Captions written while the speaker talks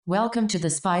Welcome to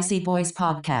the Spicy Boys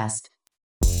podcast.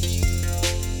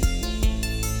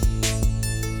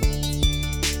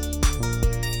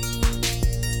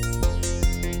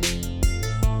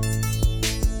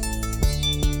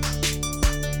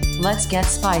 Let's get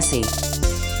spicy.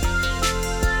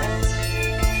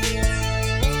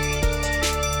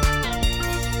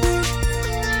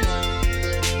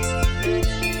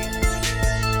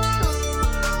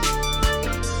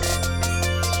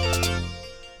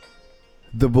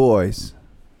 The boys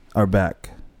are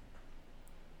back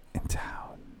in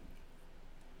town,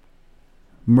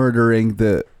 murdering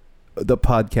the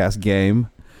podcast game.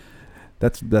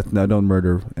 That's no, don't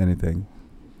murder anything.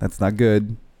 That's not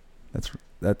good.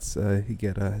 That's you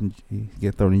get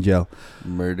thrown in jail.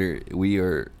 Murder.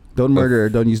 Don't murder.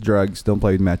 Don't use drugs. Don't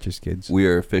play with matches, kids. We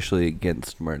are officially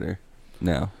against murder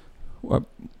now. I've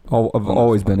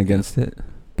always been against it,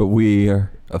 but we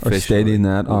are stating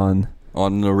that on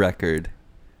the record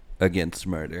against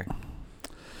murder.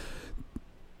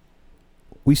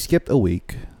 We skipped a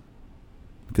week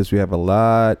because we have a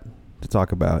lot to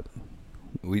talk about.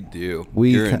 We do.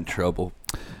 You're in trouble.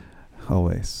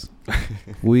 Always.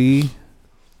 You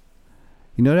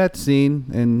know that scene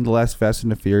in the last Fast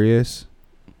and the Furious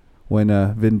when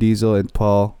Vin Diesel and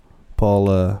Paul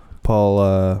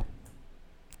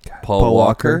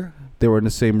Walker, they were in the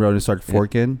same road and started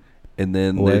forking. And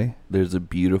then there's a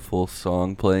beautiful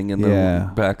song playing in the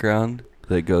background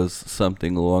that goes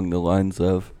something along the lines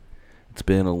of, "It's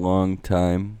been a long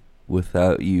time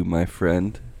without you, my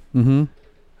friend." Mm-hmm.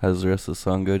 How does the rest of the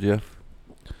song go, Jeff?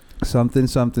 Something.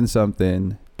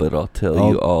 But I'll tell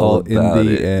you all about in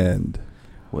the it end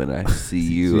when I see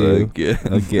you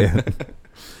again.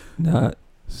 not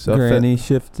So granny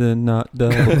shifting, not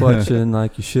double clutching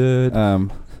like you should.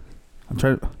 I'm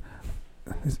trying to...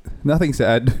 Nothing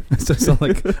sad. It's just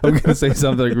like I'm gonna say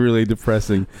something like really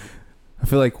depressing. I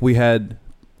feel like there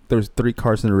was 3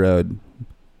 cars in the road.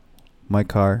 My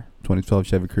car, 2012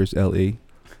 Chevy Cruze LE.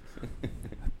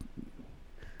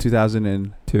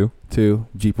 2002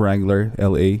 Jeep Wrangler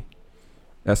LE.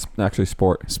 That's actually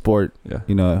Sport. Yeah.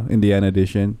 Indiana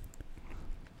edition.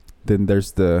 Then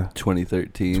there's the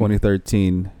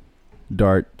 2013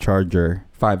 Dart Charger.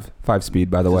 5 speed,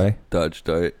 by the way. Dodge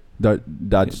Dart.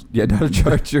 Dodge. Yeah, not a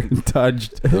Charger. Dodge.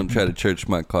 Don't try to church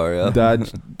my car out.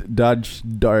 Dodge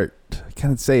Dart. I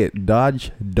can't say it.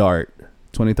 Dodge Dart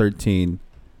 2013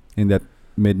 in that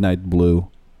midnight blue.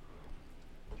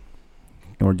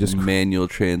 And we're just manual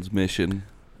transmission.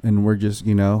 And we're just,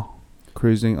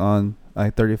 cruising on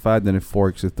I-35, then it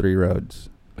forks at 3 roads.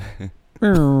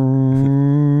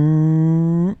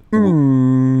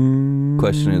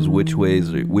 Question is, which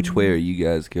way are you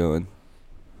guys going?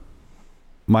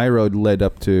 My road led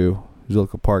up to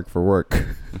Zilka Park for work.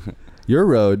 Your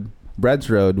road, Brad's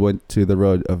road, went to the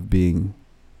road of being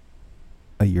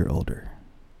a year older.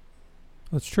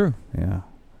 That's true. Yeah.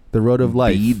 The road of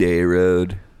life. B-Day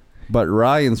road. But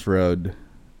Ryan's road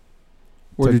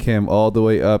took him all the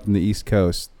way up in the East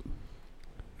Coast.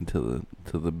 To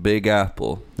the Big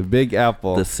Apple. The Big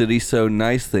Apple. The city so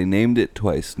nice they named it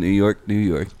twice. New York, New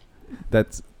York.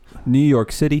 That's New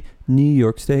York City, New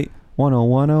York State,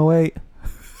 10108.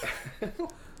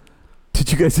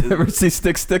 Did you guys ever see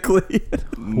Stick Stickly?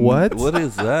 What? What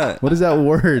is that? What is that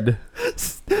word?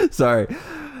 Sorry.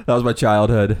 That was my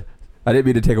childhood. I didn't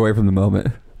mean to take away from the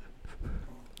moment.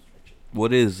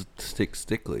 What is Stick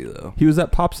Stickly, though? He was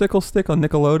that popsicle stick on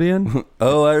Nickelodeon.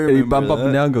 Oh, I remember and he'd bump that. up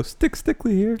and down and go, Stick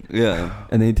Stickly here. Yeah.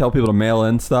 And then he'd tell people to mail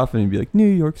in stuff, and he'd be like, New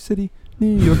York City,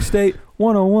 New York State,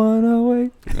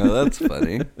 10108. Oh, that's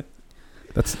funny.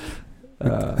 That's...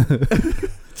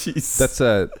 Jeez.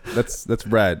 That's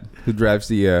Brad, who drives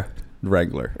the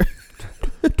Wrangler.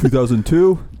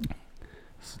 2002.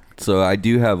 So I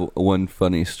do have one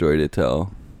funny story to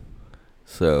tell.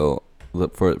 So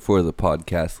for the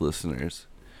podcast listeners.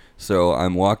 So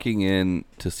I'm walking in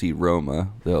to see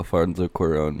Roma, the Alfonso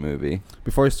Cuarón movie.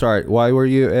 Before we start, why were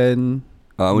you in...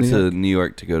 I went to New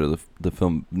York to go to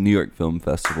the New York Film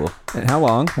Festival. And how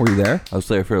long were you there? I was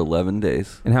there for 11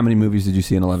 days. And how many movies did you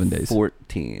see in 11 days?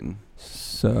 14.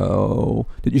 So,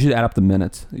 you should add up the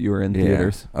minutes that you were in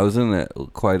theaters. I was in it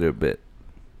quite a bit,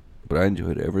 but I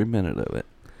enjoyed every minute of it.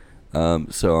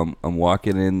 So I'm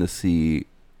walking in to see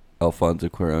Alfonso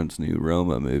Cuarón's new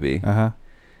Roma movie. Uh-huh.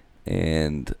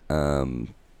 And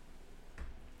I'm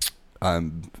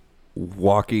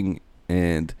walking,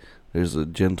 and there's a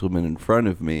gentleman in front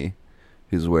of me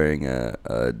who's wearing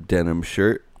a denim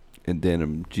shirt and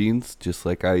denim jeans, just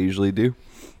like I usually do.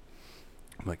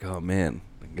 I'm like, oh man,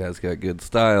 the guy's got good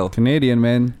style. Canadian,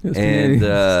 man. And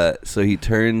so he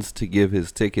turns to give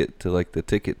his ticket to like the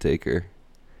ticket taker,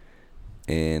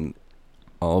 and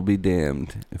I'll be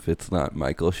damned if it's not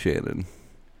Michael Shannon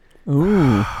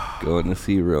Ooh. going to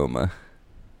see Roma.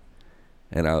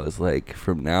 And I was like,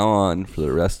 from now on, for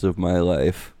the rest of my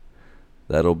life,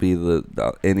 that'll be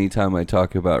anytime I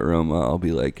talk about Roma, I'll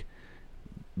be like,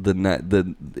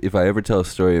 if I ever tell a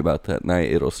story about that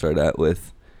night, it'll start out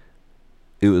with,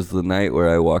 it was the night where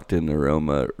I walked into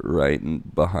Roma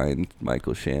right behind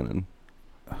Michael Shannon.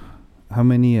 How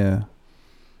many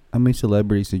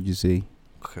celebrities did you see?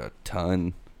 A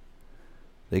ton.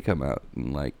 They come out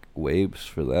in like waves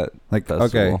for that festival.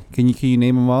 Okay, can you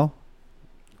name them all?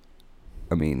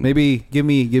 I mean, maybe give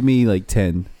me like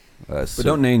 10. But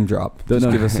don't name drop. Just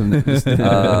give us some.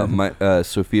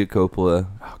 Sofia Coppola.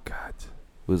 Oh God,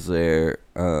 was there?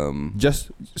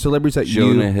 Just celebrities that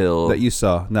Jonah Hill that you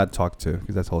saw, not talked to,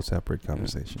 because that's a whole separate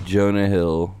conversation. Jonah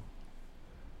Hill.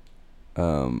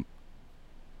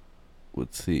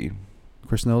 Let's see.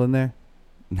 Chris Nolan there.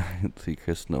 Let's see,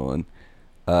 Chris Nolan.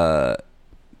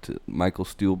 Michael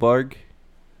Stuhlbarg,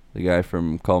 the guy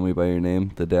from Call Me by Your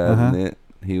Name, the dad in it.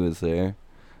 He was there.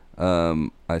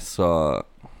 I saw.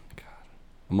 God,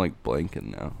 I'm like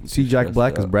blanking now. See Jack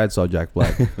Black, because Brad saw Jack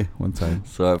Black one time.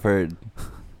 So I've heard.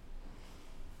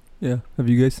 Yeah, have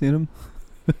you guys seen him?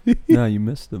 No, you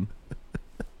missed him.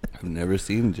 I've never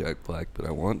seen Jack Black, but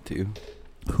I want to.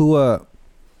 Who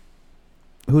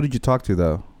did you talk to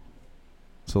though,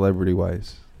 celebrity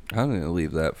wise? I'm gonna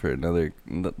leave that for another.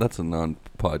 That's a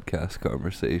non-podcast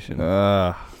conversation.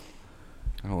 I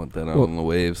don't want that on the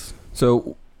waves.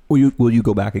 So, will you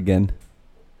go back again?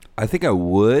 I think I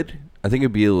would. I think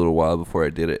it'd be a little while before I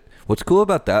did it. What's cool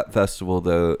about that festival,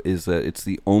 though, is that it's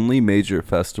the only major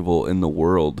festival in the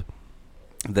world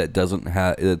that doesn't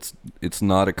have. It's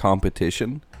not a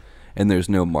competition, and there's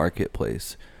no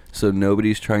marketplace. So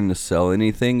nobody's trying to sell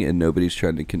anything, and nobody's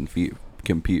trying to compete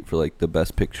for like the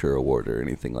best picture award or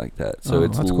anything like that. So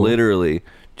it's literally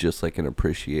just like an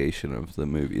appreciation of the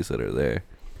movies that are there.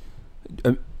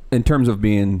 In terms of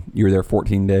you were there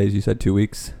 14 days. You said 2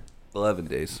 weeks. 11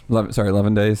 days.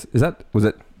 11 days.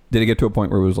 Did it get to a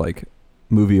point where it was like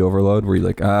movie overload? Where you're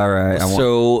like, all right.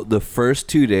 So the first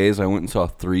 2 days, I went and saw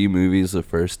 3 movies the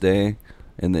first day,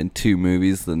 and then 2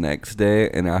 movies the next day.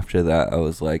 And after that, I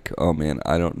was like, oh man,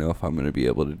 I don't know if I'm going to be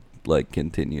able to like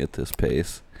continue at this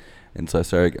pace. And so I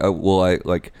started.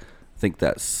 I think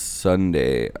that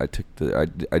Sunday I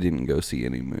didn't go see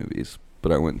any movies,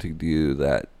 but I went to do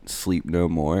that Sleep No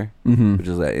More, which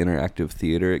is that interactive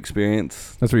theater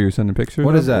experience. That's where you were sending pictures.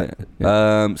 What is that?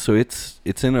 Yeah. So it's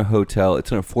in a hotel. It's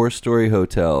in a 4-story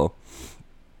hotel,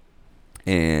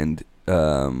 and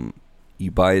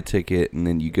you buy a ticket and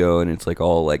then you go, and it's like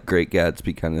all like Great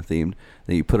Gatsby kind of themed.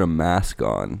 Then you put a mask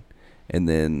on, and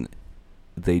then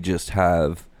they just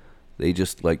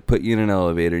like put you in an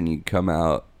elevator and you come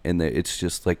out, and it's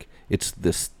just like it's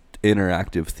this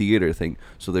interactive theater thing.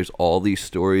 So there's all these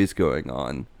stories going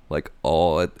on, like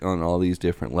on all these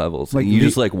different levels. Like and you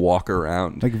just like walk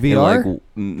around, like VR. Like,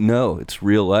 no, it's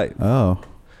real life. Oh,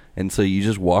 and so you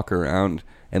just walk around,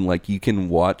 and like you can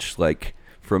watch like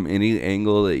from any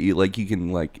angle that you like. You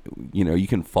can like you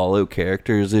can follow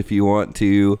characters if you want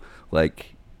to,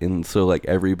 like, and so like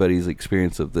everybody's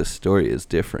experience of this story is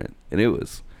different, and it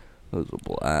was a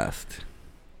blast.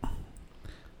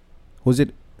 Was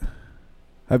it?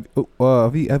 Have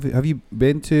you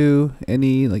been to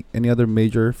any other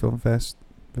major film fest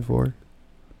before?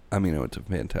 I mean, I went to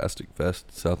Fantastic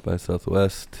Fest, South by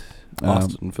Southwest,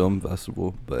 Austin Film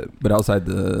Festival, but outside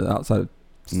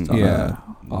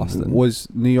Austin. Was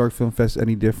New York Film Fest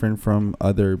any different from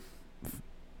other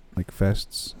like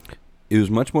fests? It was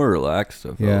much more relaxed.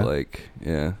 I felt like,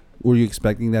 yeah. Were you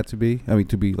expecting that to be? I mean,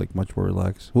 to be like much more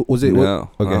relaxed. Was it?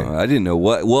 No. Okay. I didn't know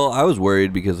what. Well, I was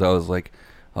worried because I was like,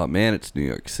 oh man, it's New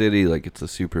York City. Like, it's a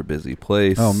super busy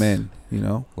place. Oh man,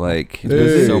 like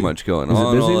there's so much going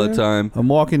on all the time. I'm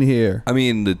walking here. I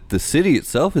mean, the city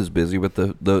itself is busy, but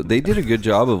they did a good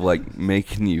job of like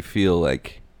making you feel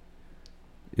like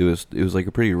it was like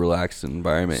a pretty relaxed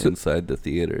environment inside the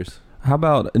theaters. How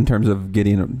about in terms of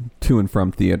getting to and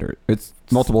from theater? It's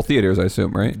multiple theaters, I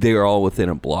assume, right? They were all within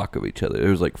a block of each other.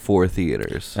 There was like 4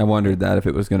 theaters. I wondered that if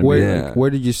it was going to be. Where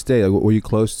did you stay? Like, were you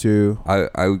close to?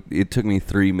 It took me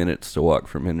 3 minutes to walk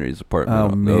from Henry's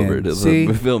apartment over to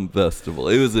the film festival.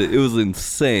 It was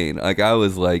insane. Like I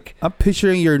was like, I'm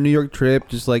picturing your New York trip,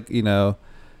 just like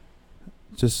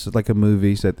just like a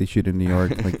movie set they shoot in New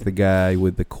York, like the guy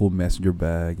with the cool messenger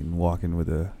bag and walking with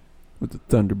the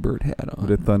Thunderbird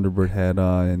hat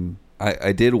on. And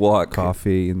I did walk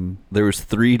coffee, and there was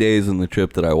 3 days in the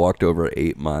trip that I walked over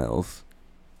 8 miles,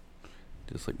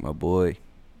 just like my boy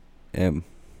M.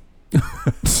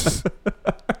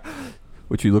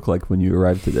 what you look like when you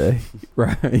arrived today.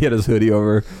 Right? He had his hoodie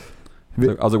over. I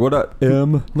was like, "What up,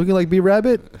 M?" Looking like B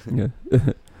Rabbit. Yeah.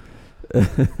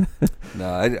 No,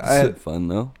 I had fun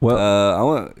though. Well, I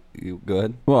want you go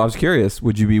ahead. Well, I was curious.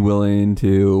 Would you be willing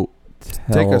to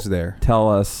Take us there. Tell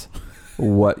us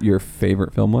what your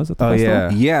favorite film was at the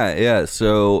festival? Yeah.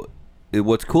 So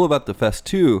what's cool about the Fest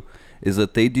too is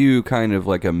that they do kind of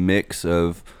like a mix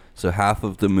of, so half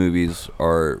of the movies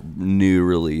are new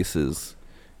releases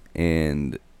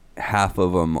and half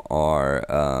of them are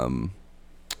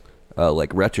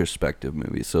like retrospective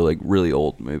movies, so like really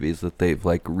old movies that they've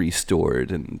like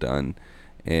restored and done.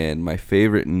 And my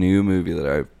favorite new movie that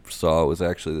I saw was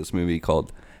actually this movie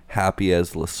called Happy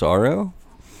as Lazaro,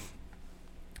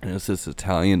 and it's this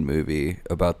Italian movie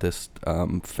about this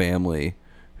family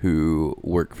who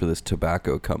work for this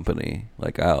tobacco company,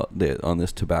 like on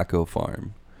this tobacco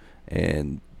farm,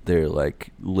 and they're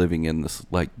like living in this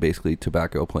like basically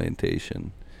tobacco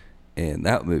plantation. And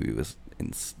that movie was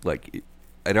like,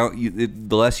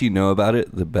 the less you know about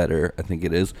it, the better I think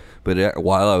it is. But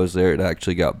while I was there, it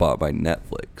actually got bought by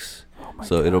Netflix,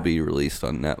 so it'll be released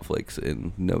on Netflix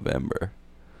in November.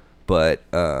 But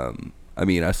I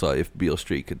mean, I saw If Beale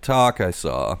Street Could Talk. I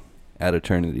saw At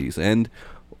Eternity's End.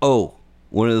 Oh,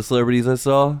 one of the celebrities I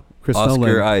saw, Oscar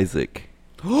Nolan. Isaac.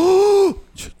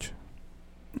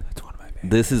 That's one of my favorites.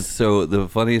 This is so the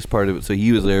funniest part of it. So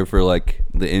he was there for like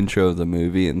the intro of the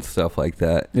movie and stuff like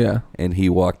that. Yeah. And he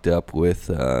walked up with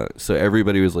so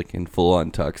everybody was like in full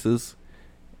on tuxes,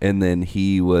 and then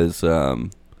he was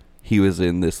in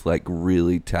this like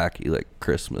really tacky like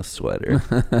Christmas sweater.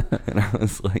 And I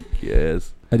was like,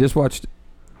 yes. I just watched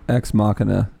Ex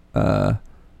Machina a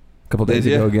couple days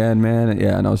ago again, man.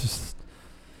 Yeah, and I was just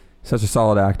such a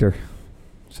solid actor.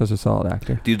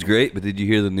 Dude's great, but did you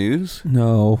hear the news?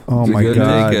 No. Oh Is it my good?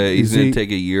 God. He's Is going he- to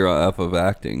take a year off of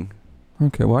acting.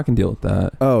 Okay, well I can deal with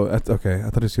that. Oh, that's okay. I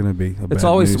thought it was gonna be. It's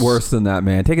always worse than that,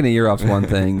 man. Taking a year off's one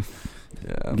thing.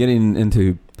 Yeah. Getting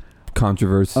into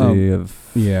controversy of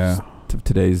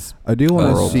today's. I do want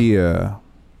to world. see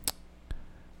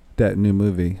that new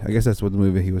movie. I guess that's what the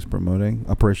movie he was promoting,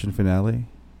 Operation Finale.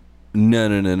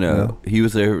 No. He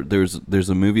was there. There's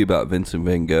a movie about Vincent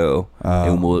Van Gogh,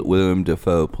 and William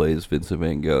Dafoe plays Vincent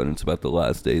Van Gogh, and it's about the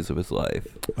last days of his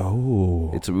life.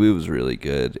 Oh, It was really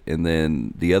good. And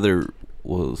then the other,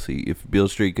 we'll see, If Beale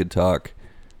Street Could Talk,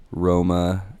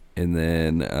 Roma, and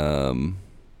then there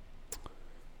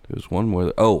was one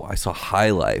more. Oh, I saw High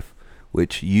Life,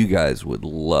 which you guys would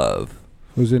love.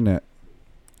 who's in that?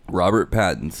 Robert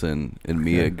Pattinson and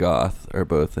Mia Goth are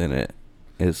both in it,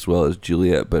 as well as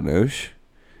Juliette Binoche.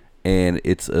 And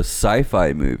it's a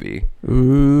sci-fi movie.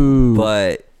 Ooh.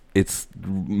 But it's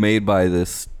made by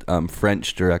this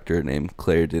French director named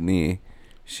Claire Denis.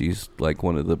 She's like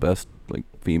one of the best like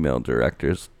female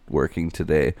directors working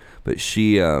today. But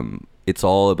she, it's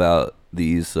all about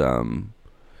these. So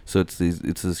it's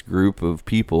this group of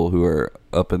people who are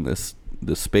up in this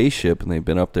spaceship, and they've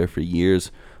been up there for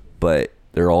years, but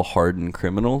they're all hardened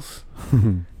criminals.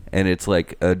 And it's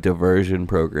like a diversion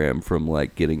program from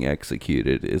like getting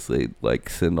executed, is they like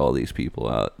send all these people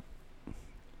out.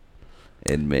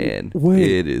 And man,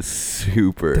 it is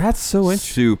super. That's so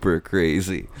interesting. Super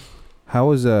crazy. How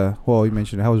was well, you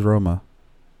mentioned how was Roma?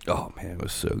 Oh man, it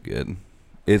was so good.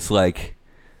 It's like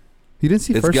You didn't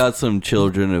see it's first. got some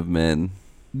Children of Men,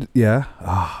 Yeah.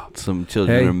 some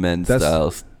Children Hey, of Men that's-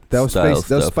 styles. That was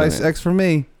Spice X for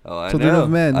me. Oh, I Children know. of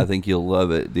Men. I think you'll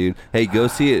love it, dude. Hey, go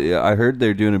see it. I heard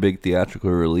they're doing a big theatrical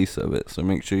release of it, so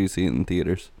make sure you see it in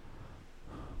theaters.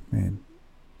 Man.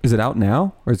 Is it out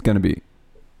now, or it's gonna be?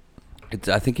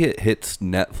 I think it hits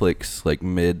Netflix like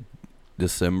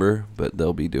mid-December, but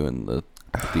they'll be doing the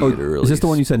theater release. Is this the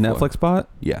one you said before. Netflix bought?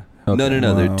 Yeah. Okay.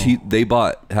 No. Wow. They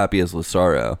bought Happy as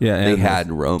Lazaro. Yeah, They and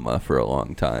had Roma for a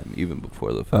long time, even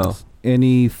before the fest.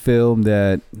 Any film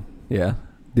that Yeah.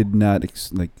 did not Did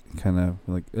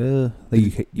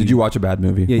you watch a bad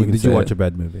movie? Yeah, We can did you say watch it. a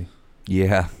bad movie?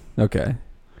 Yeah. Okay.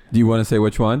 Do you want to say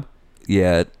which one?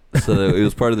 Yeah. So it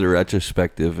was part of the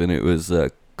retrospective, and it was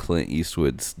Clint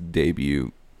Eastwood's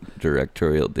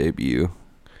directorial debut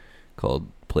called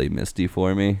Play Misty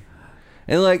for Me.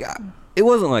 And like, it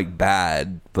wasn't like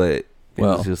bad, but it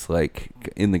was just like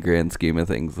in the grand scheme of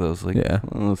things, I was like,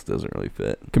 well, this doesn't really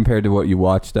fit. Compared to what you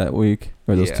watched that week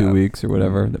or those 2 weeks or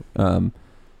whatever. Oh,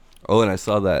 and I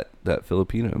saw that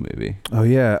Filipino movie. Oh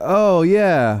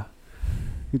yeah.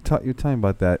 You're talking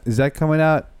about that. Is that coming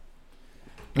out?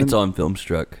 It's on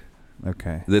Filmstruck.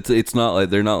 Okay. It's not like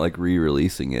they're not like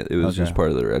re-releasing it. It was just part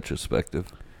of the retrospective.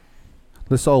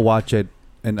 Let's all watch it,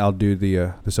 and I'll do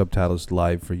the subtitles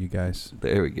live for you guys.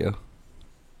 There we go.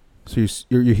 So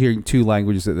you're hearing two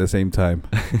languages at the same time.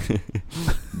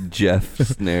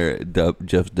 Jeff's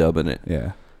dubbing it.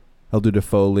 Yeah. I'll do the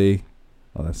Foley,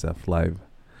 all that stuff live.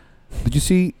 Did you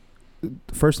see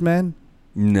First Man?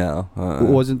 No.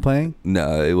 Wasn't playing?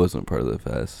 No, it wasn't part of the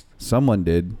fest. Someone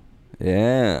did.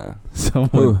 Yeah.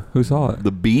 Someone. Who saw it?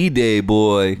 The B-Day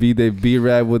boy.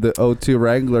 B-Rad with the O2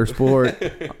 Wrangler Sport.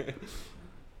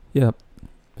 Yep.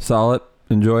 Saw it.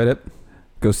 Enjoyed it.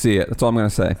 Go see it. That's all I'm going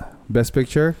to say. Best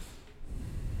picture?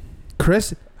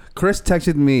 Chris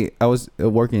texted me. I was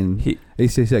working. He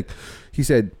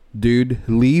said, dude,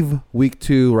 leave week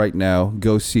 2 right now.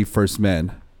 Go see First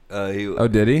Man.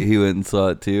 Did he? He went and saw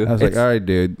it too. I was like, all right,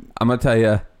 dude. I'm going to tell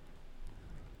you.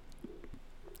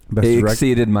 It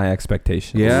exceeded my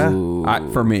expectations. Yeah?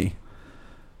 For me.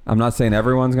 I'm not saying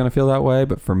everyone's going to feel that way,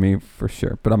 but for me, for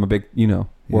sure. But I'm a big,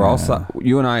 we're all,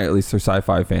 you and I at least are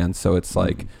sci-fi fans, so it's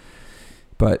like,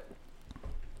 but,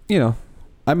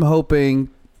 I'm hoping,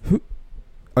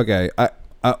 okay,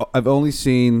 I've only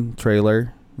seen the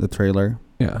trailer.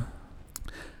 Yeah.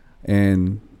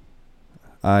 And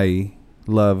I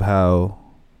love how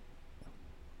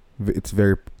they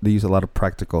use a lot of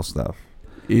practical stuff.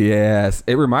 Yes.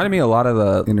 It reminded me a lot of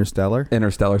the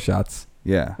Interstellar shots.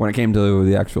 Yeah. When it came to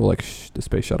the actual, the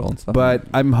space shuttle and stuff. But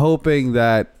I'm hoping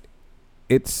that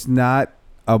it's not,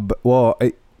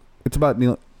 it's about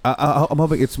Neil. I'm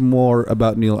hoping it's more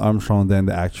about Neil Armstrong than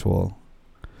the actual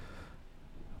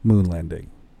moon landing.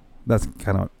 That's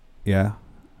kind of, yeah.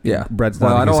 Yeah. Brad's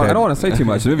I don't want to say too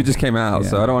much. The movie just came out,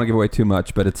 so I don't want to give away too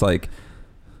much. But it's like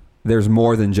there's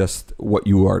more than just what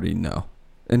you already know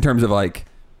in terms of like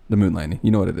the moon landing. You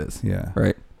know what it is,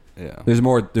 right? Yeah. There's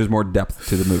more depth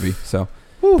to the movie. So,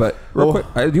 but real quick,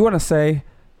 I do want to say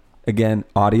again,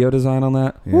 audio design on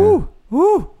that. Yeah.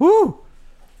 Woo.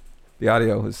 The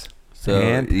audio was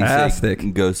fantastic. You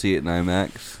say go see it in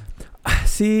IMAX.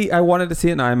 See, I wanted to see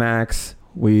it in IMAX.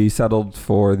 We settled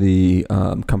for the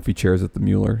comfy chairs at the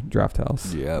Mueller Draft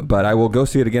House. Yeah. But I will go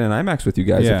see it again in IMAX with you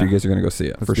guys if you guys are going to go see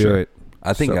it. Let's do it.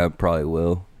 I think I probably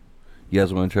will. You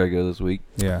guys want to try to go this week?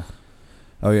 Yeah.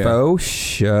 Oh, yeah. Faux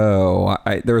show.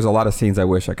 There was a lot of scenes I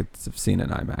wish I could have seen in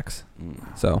IMAX.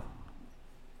 So.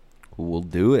 We'll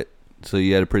do it. So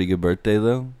you had a pretty good birthday,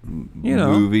 though?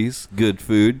 Movies, good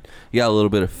food. You got a little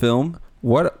bit of film.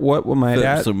 What my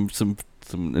dad...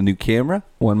 A new camera.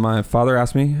 When my father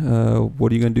asked me,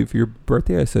 what are you going to do for your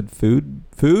birthday? I said food,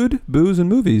 booze, and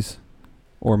movies.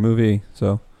 Or movie.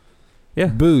 So, yeah.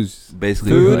 Booze.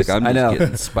 Basically, food, like I'm just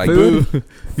getting spiky.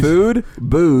 Food,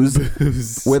 booze,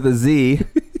 with a Z.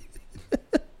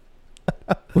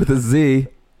 With a Z.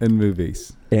 And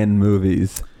movies.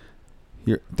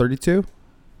 You're 32?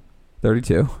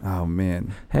 32. Oh,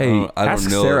 man. Hey, ask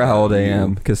Sarah how old I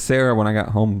am. Because Sarah, when I got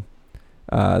home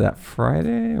that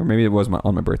Friday, or maybe it was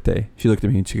on my birthday, she looked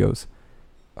at me and she goes,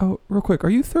 oh, real quick, are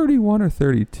you 31 or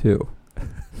 32?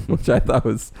 Which I thought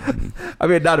was,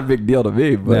 not a big deal to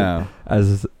me, but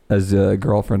as a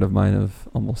girlfriend of mine of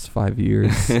almost 5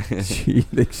 years, she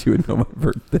thinks she would know my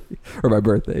birthday or my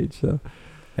birth age. So,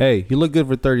 hey, you look good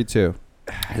for 32.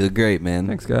 You look great, man.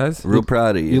 Thanks, guys. Real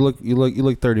proud of you. You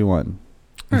look 31.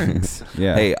 Thanks.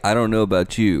 Yeah. Hey, I don't know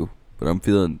about you, but I'm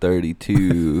feeling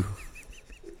 32.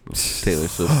 Taylor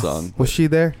Swift song. Was she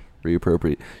there?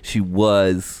 Reappropriate. She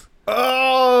was.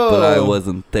 Oh! But I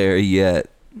wasn't there yet.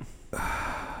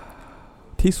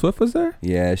 T Swift was there?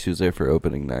 Yeah, she was there for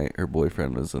opening night. Her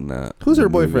boyfriend was in that. Who's her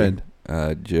boyfriend?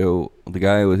 Joe, the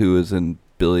guy who was in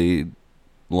Billy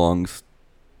Lynn's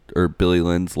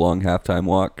Long Halftime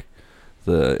Walk,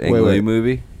 the Ang Lee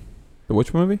movie. The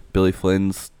which movie? Billy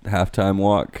Flynn's Halftime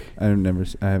Walk. I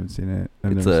haven't seen it.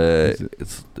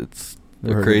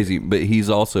 It's crazy, but he's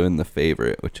also in The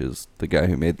Favorite, which is the guy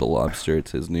who made The Lobster.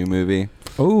 It's his new movie.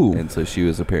 Oh, and so she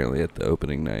was apparently at the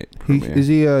opening night premiere. Is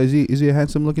he a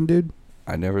handsome looking dude?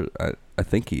 I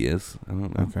think he is. I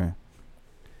don't know. Okay.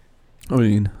 I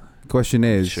mean, question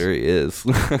is, sure he is.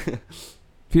 If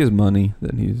he has money,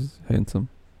 then he's handsome.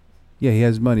 Yeah, he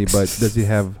has money, but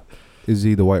is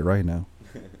he the White Rhino?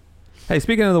 Hey,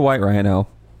 speaking of the White Rhino,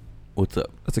 what's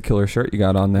up? That's a killer shirt you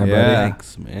got on there, buddy.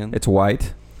 Thanks, man. It's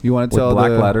white. You want to tell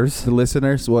black letters? The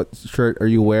listeners what shirt are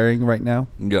you wearing right now?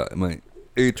 Got my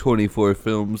A24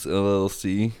 Films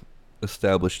LLC,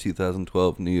 established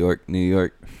 2012, New York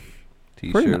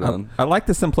T-shirt on. I like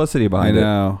the simplicity behind it. I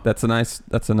know. That's a nice.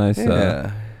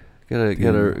 Yeah.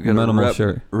 Gotta minimal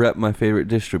shirt. Rep my favorite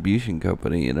distribution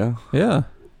company, you know? Yeah.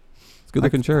 It's a good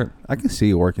looking shirt. I can see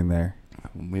you working there.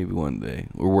 Maybe one day.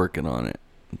 We're working on it.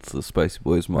 It's the Spicy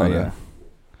Boys motto. Oh, yeah.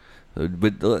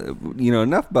 But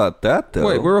enough about that though.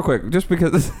 Wait, real quick, just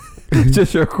because,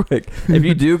 just real quick. If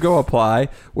you do go apply,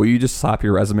 will you just slap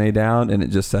your resume down and it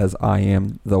just says, "I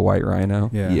am the White Rhino"?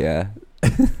 Yeah.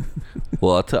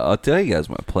 Well, I'll tell you guys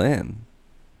my plan.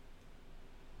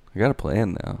 I got a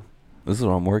plan now. This is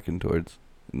what I'm working towards.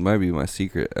 It might be my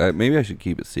secret. Maybe I should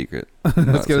keep it secret. I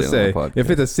was gonna say, if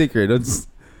it's a secret, let's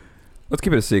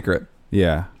keep it a secret.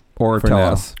 Yeah. Or For tell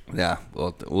now. us. Yeah,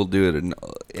 we'll do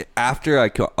it. After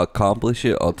I accomplish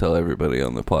it, I'll tell everybody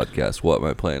on the podcast what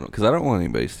my plan. Because I don't want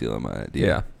anybody stealing my idea.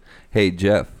 Yeah. Hey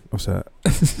Jeff, What's that?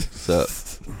 what's up?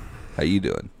 How you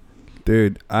doing?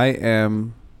 Dude, I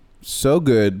am so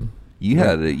good. You've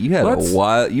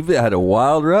had a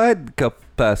wild ride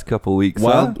past couple weeks.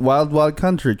 Wild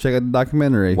country. Check out the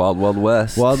documentary. Wild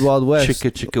West. Wild West.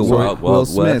 Chicka Wild Will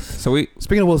Smith. West. So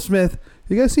Speaking of Will Smith,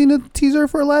 you guys seen the teaser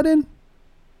for Aladdin?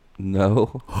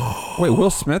 No. wait, Will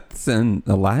Smith's in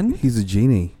Aladdin? He's a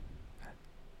genie.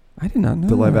 I did not know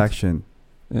The live that. action.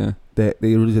 Yeah. They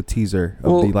released a teaser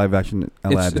of the live action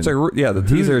Aladdin. The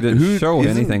teaser didn't show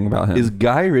anything about him. Is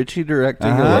Guy Ritchie directing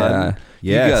Uh-huh. Aladdin?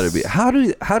 Yes. You gotta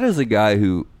be. How does a guy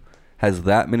who has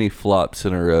that many flops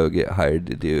in a row get hired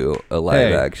to do a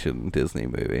live action Disney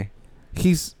movie?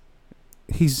 He's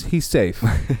safe.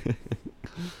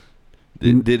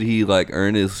 Did he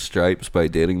earn his stripes by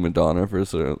dating Madonna for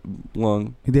so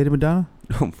long? He dated Madonna?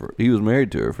 He was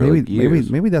married to her for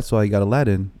years. Maybe that's why he got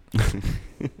Aladdin.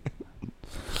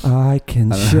 I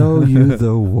can show you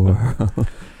the world.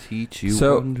 Teach you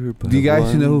So, wonder by Do you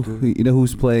guys know wonder.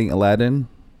 who's playing Aladdin?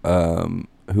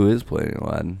 Who is playing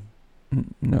Aladdin?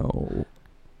 No.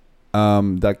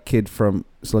 That kid from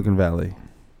Silicon Valley.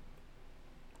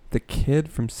 The kid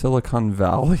from Silicon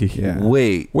Valley. Yeah.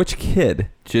 Wait, Which kid?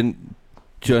 Jun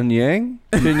Yang?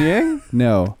 Jun Yang?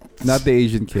 No, not the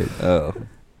Asian kid. Oh,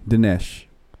 Dinesh.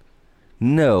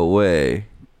 no way.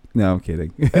 No, I'm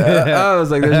kidding. I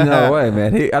was like, there's no way,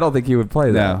 man. I don't think he would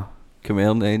play that. No,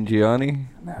 Kumail Nanjiani?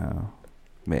 no.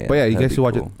 Man, But yeah, you that'd guys be should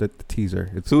watch cool. the teaser.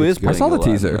 Who it's is good. I saw the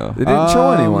Aladdin, teaser. though? It didn't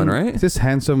show anyone, right? It's this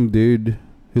handsome dude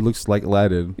who looks like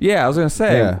Aladdin. Yeah, I was gonna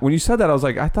say Yeah. when you said that, I was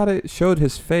like, I thought it showed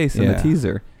his face in the Yeah.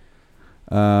 teaser.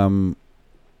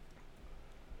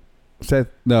 Seth,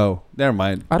 no, never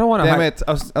mind. I don't want to. Damn it!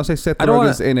 I'll say Seth I don't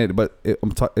Rogen's in it, but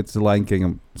it's the Lion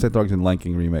King. Seth Rogen's in the Lion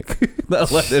King remake.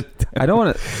 Aladdin. I don't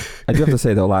want to. I do have to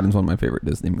say though, Aladdin's one of my favorite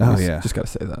Disney movies. Oh, yeah. Just gotta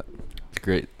say that. It's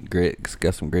great. It's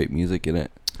got some great music in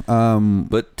it. But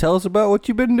But tell us about what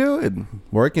you've been doing.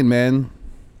 working, man.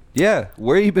 Yeah,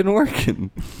 where you been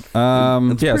working? It's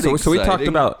Yeah. pretty So we talked exciting.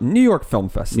 about New York Film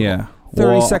Festival. Yeah.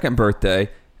 32nd birthday.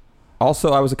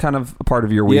 Also, I was a kind of a part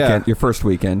of your weekend, Yeah. your first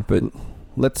weekend, but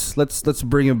Let's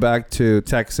bring it back to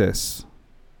Texas.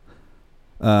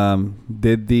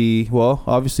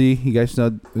 Obviously you guys know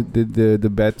did the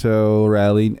Beto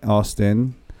rally in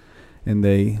Austin, and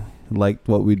they liked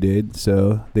what we did,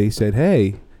 so they said,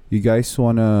 "Hey, you guys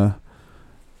wanna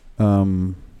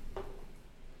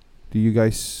do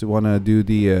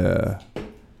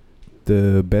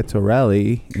the Beto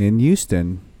rally in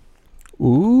Houston?"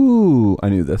 ooh, I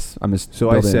knew this. I'm just So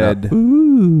I building it up. said,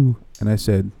 ooh. and I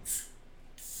said,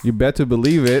 "You better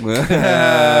believe it."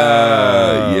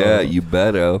 Yeah, you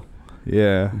better.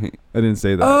 Yeah, I didn't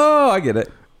say that. Oh, I get it.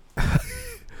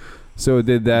 So I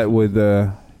did that with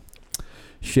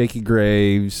Shaky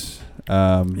Graves,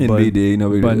 NBD, no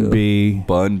big Bun deal. B.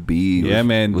 Bun B. Yeah,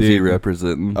 man, Was he dude.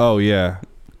 representing Oh yeah.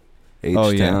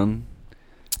 H-Town?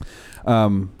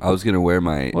 Yeah. I was going to wear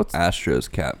my What's-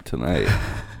 Astros cap tonight,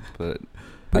 but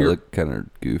I You're- look kind of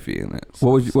goofy in it.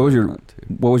 What was your not to.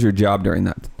 What was your job during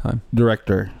that time?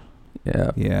 Director.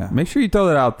 Yeah. Yeah. Make sure you throw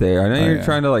that out there. I know Oh, you're yeah.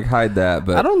 trying to hide that,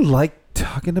 but I don't like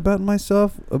talking about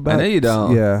myself. I know you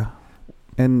don't. Yeah.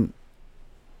 And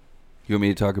You want me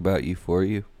to talk about you for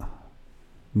you?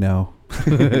 no.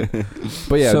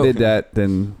 But yeah, So- I did that.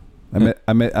 Then I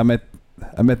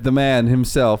met the man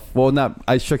himself. Well, not.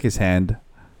 I shook his hand.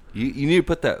 You need to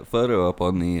put that photo up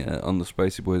on the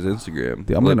Spicy Boys Instagram.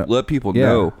 Yeah, I'm gonna- let people yeah.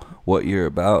 know what you're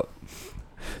about.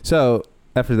 So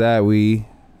after that, me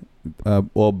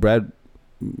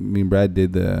and Brad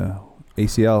did the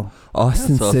ACL.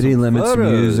 Austin That's City awesome Limits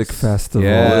photos. Music Festival.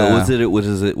 Yeah.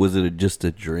 Was it just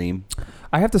a dream?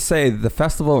 I have to say the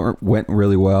festival went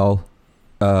really well.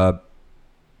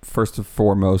 First and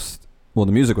foremost, well,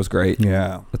 the music was great.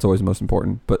 Yeah. That's always the most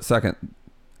important. But second,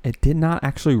 it did not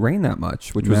actually rain that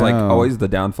much, which was always the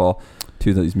downfall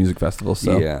to these music festivals.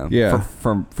 So yeah. Yeah.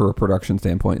 for a production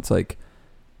standpoint, it's like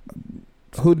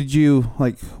Who did you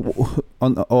like? Brad. Me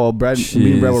and Brad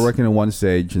Jeez. were working on one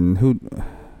stage, and who?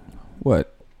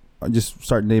 what? I just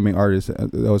start naming artists.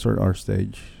 That was our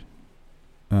stage.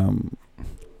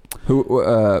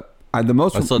 Who? The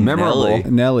most I saw memorable. Nelly.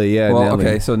 Nelly, yeah, Well, Nelly.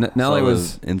 okay, so Nelly Saw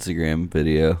was the Instagram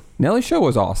video. Nelly's show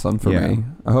was awesome for Yeah. me.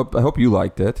 I hope you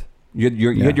liked it. You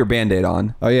had your Band-Aid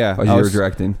on Oh yeah, as you were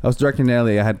directing. I was directing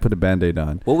Nelly. I had to put a Band-Aid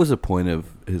on. What was the point of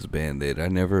his Band-Aid? I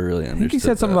never really understood. I think he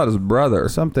said something about his brother.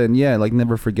 Something, yeah, like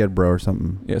never forget, bro, or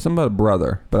something. Yeah, something about a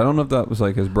brother, but I don't know if that was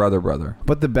like his brother.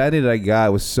 But the Band-Aid I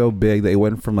got was so big that it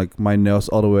went from like my nose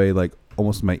all the way like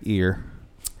almost my ear.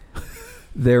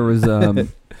 There was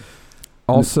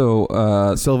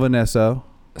also Sylvan Esso.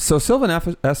 So Sylvan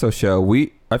Esso show.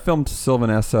 I filmed Sylvan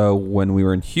Esso when we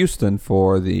were in Houston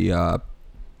for the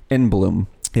In Bloom.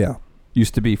 Yeah.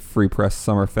 Used to be Free Press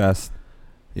Summerfest,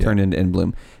 Yeah. turned into In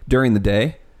Bloom. During the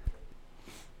day,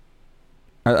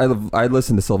 I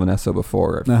listened to Sylvan Esso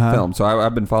before film, so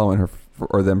I've been following her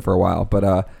or them for a while.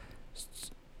 But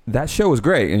that show was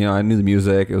great. You know, I knew the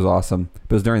music; it was awesome.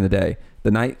 But it was during the day.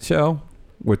 The night show,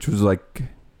 which was like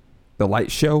the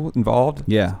light show involved,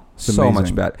 Yeah. It's so amazing.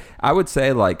 much better. I would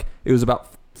say like it was about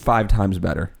 5 times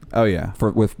better Oh yeah.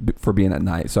 for being at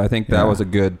night. So I think that Yeah. was a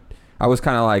good. I was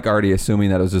kind of like already assuming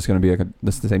that it was just going to be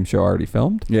the same show already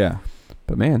filmed. Yeah.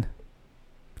 But man,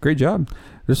 great job.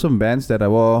 There's some bands that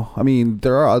I mean,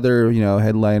 there are other,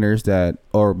 headliners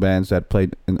or bands that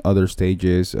played in other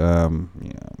stages. Paul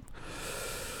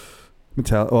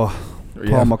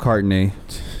McCartney.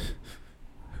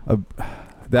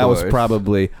 That was course.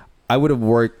 probably, I would have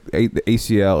worked the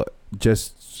ACL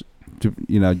just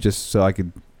so I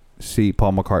could see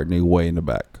Paul McCartney way in the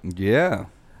back. Yeah.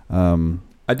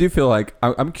 I do feel like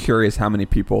I'm curious how many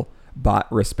people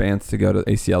bought wristbands to go to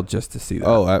ACL just to see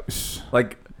that.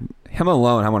 Like him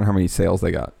alone, I wonder how many sales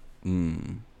they got.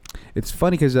 It's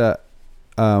funny because,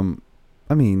 I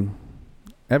mean,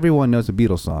 everyone knows a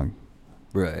Beatles song.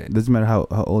 Right. It doesn't matter how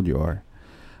old you are.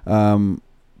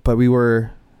 But we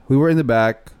were in the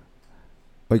back,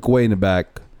 like way in the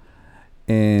back,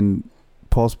 and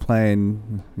Paul's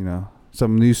playing,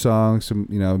 some new songs, some,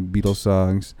 Beatles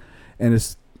songs.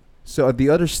 And so at the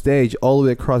other stage, all the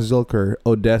way across Zilker,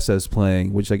 Odessa's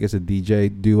playing, which I guess a DJ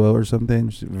duo or something.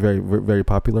 It's very, very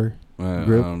popular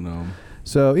group. I don't know.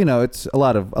 So, it's a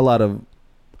lot of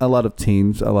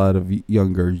teens, a lot of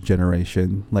younger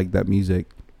generation like that music.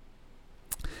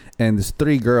 And this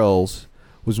 3 girls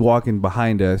was walking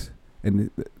behind us,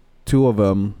 and 2 of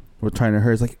them were trying to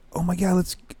hurry. It's like, oh my god,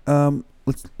 let's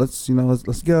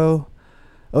go,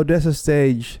 Odessa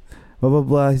stage, blah blah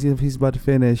blah. He's about to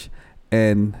finish,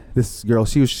 and this girl,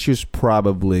 she was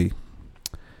probably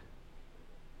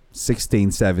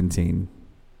 16, 17,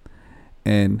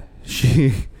 and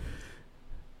she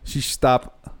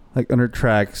stopped like on her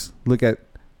tracks, look at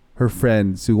her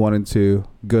friends who wanted to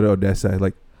go to Odessa,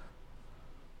 like,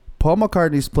 Paul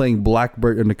McCartney's playing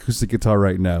Blackbird on acoustic guitar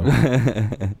right now.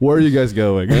 Where are you guys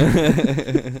going?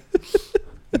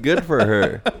 Good for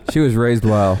her. She was raised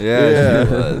well. Yeah,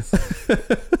 she was.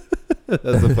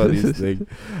 That's the funniest thing.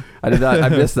 I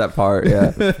missed that part.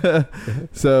 Yeah.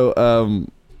 So,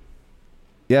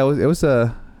 it was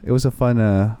a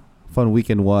fun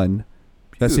weekend one.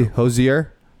 Let's see,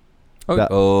 Hosier.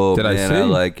 Oh, Did I man, see? I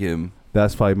like him.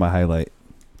 That's probably my highlight.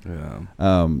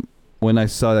 Yeah. When I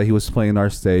saw that he was playing our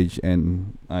stage,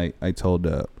 and I told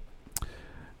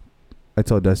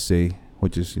Dusty,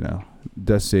 which is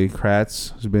Dusty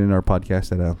Kratz, who's been in our podcast,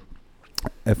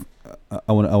 that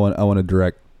I want to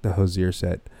direct the Hosier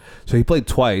set. So he played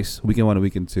twice, weekend 1 and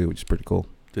weekend 2, which is pretty cool.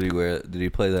 Did he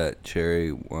play that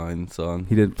Cherry Wine song?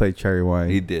 He didn't play Cherry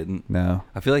Wine. He didn't. No.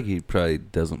 I feel like he probably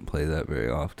doesn't play that very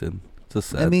often. It's a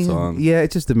sad song. Yeah,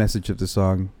 it's just the message of the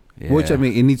song, Yeah. which it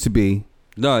needs to be.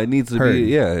 No, it needs to heard. be.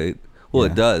 Yeah. It Yeah.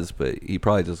 does, but he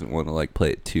probably doesn't want to like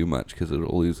play it too much because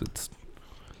it'll lose its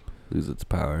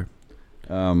power.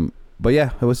 But yeah,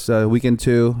 it was weekend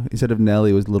 2. Instead of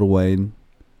Nelly, it was Lil Wayne.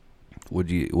 What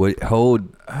did you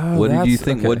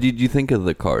think? Okay. What did you think of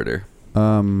the Carter?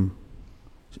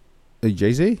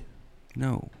 Jay-Z?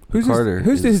 No, Who's Carter?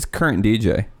 his current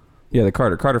DJ? Yeah, the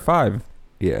Carter 5.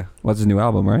 Yeah, What's his new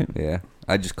album, right? yeah.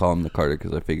 I just call him the Carter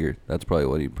because I figured that's probably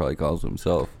what he probably calls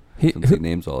himself. He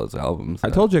names all his albums. I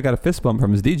told you I got a fist bump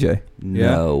from his DJ.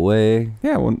 No way.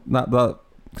 Yeah, well, not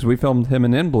because we filmed him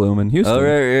in Bloom in Houston. Oh,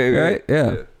 right.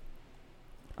 Yeah.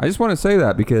 I just want to say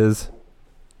that because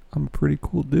I'm a pretty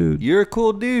cool dude. You're a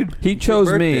cool dude. He It's your chose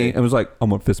me birthday. and was like, I'm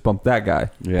gonna fist bump that guy.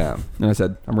 Yeah, And I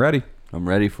said, I'm ready. I'm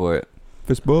ready for it.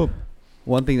 Fist bump.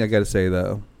 One thing I got to say,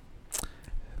 though.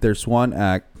 There's one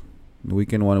act,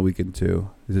 weekend 1 and weekend 2.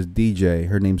 There's a DJ.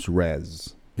 Her name's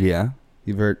Rez. Yeah.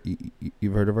 You've heard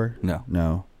of her? No.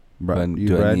 No. Do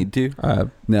I need to?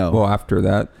 No. Well,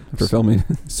 after filming.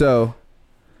 So,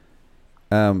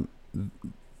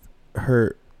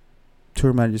 her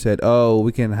tour manager said, "Oh,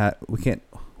 we can't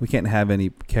we can't have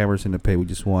any cameras in the pit. We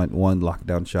just want one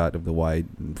lockdown shot of the wide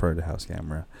in front of the house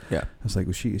camera. Yeah. I was like,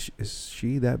 is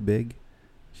she that big?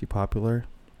 Is she popular?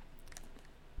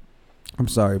 I'm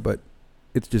sorry, but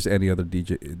it's just any other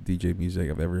DJ music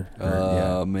I've ever heard.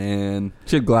 Oh man,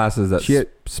 She had glasses that She had-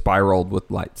 spiraled with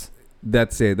lights.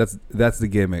 That's it. That's the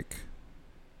gimmick.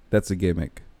 That's the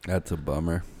gimmick. that's a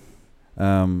bummer.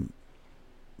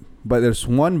 But there's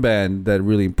one band that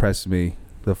really impressed me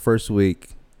the first week.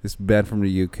 This band from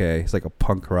the UK. It's like a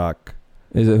punk rock.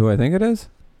 Is it who I think it is?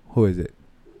 Who is it?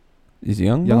 Is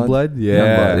Youngblood? Youngblood? Yeah.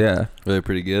 Youngblood, yeah. Really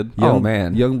pretty good. Oh,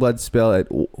 man. Youngblood spelled at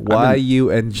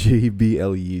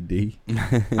YUNGBLUD.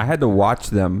 I had to watch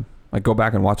them, like go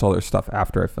back and watch all their stuff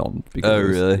after I filmed. Oh, it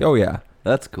was- really? Oh, yeah.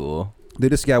 That's cool.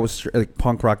 This guy was like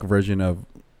punk rock version of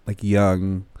like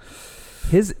young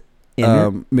His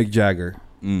Mick Jagger.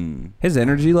 his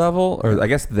energy level, or I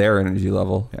guess their energy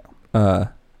level,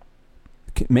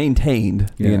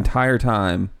 maintained the Yeah. entire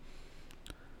time.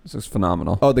 This is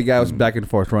phenomenal. Oh, the guy was back and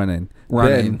forth running.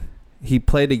 Then he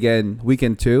played again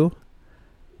weekend 2,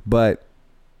 but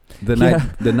the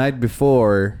night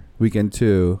before weekend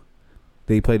 2,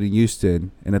 they played in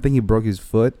Houston, and I think he broke his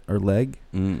foot or leg.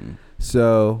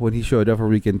 So when he showed up for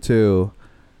weekend 2,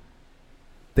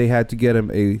 they had to get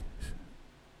him a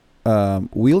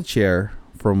wheelchair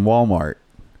from Walmart.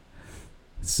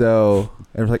 So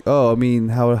it was like, oh, I mean,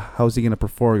 how's he gonna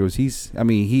perform? Because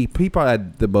he probably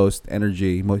had the most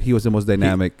energy. He was the most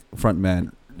dynamic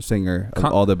frontman singer of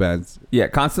all the bands. Yeah,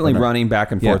 constantly running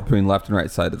back and forth Yeah. between left and right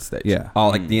side of the stage. Yeah. all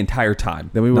like the entire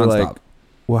time. Then we were nonstop. like,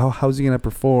 well, how's he gonna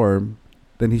perform?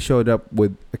 Then he showed up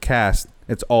with a cast.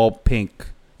 It's all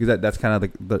pink because that's kind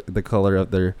of the color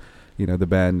of their, the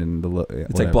band and the.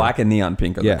 It's like black and neon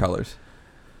pink are the colors.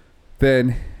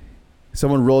 Then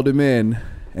someone rolled him in,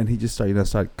 and he just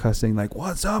started cussing like,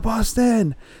 "What's up,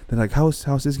 Austin?" Then like, how's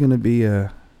this gonna be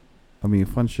a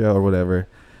fun show or whatever?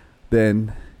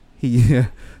 Then he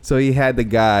had the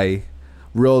guy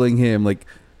rolling him like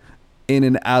in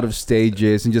and out of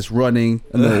stages and just running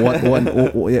and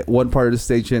then one part of the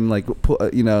stage and like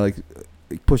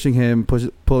pushing him,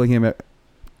 pulling him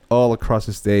all across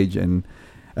the stage. And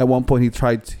at one point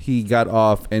he got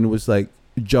off and was like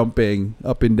jumping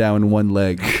up and down in one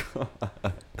leg.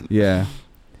 Yeah.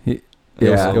 It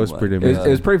was pretty amazing. It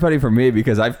was pretty funny for me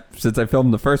because since I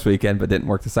filmed the first weekend but didn't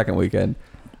work the second weekend,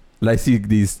 and I see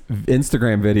these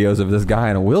Instagram videos of this guy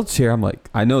in a wheelchair. I'm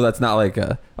like, I know that's not like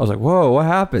I was like, whoa, what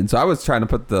happened? So I was trying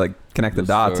to connect the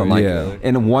dots. I'm like,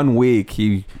 in 1 week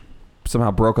he somehow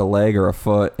broke a leg or a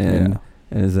foot and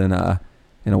is in a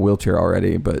wheelchair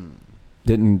already, but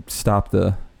didn't stop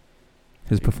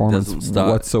his performance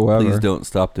whatsoever. Please don't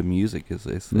stop the music, as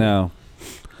they say. No.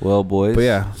 Well, boys. But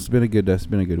yeah, it's been a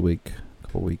good week.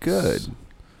 Couple weeks. Good.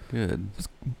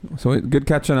 So good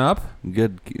catching up.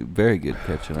 Good, very good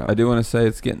catching up. I do want to say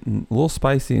it's getting a little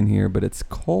spicy in here, but it's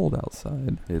cold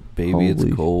outside.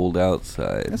 It's cold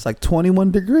outside. It's like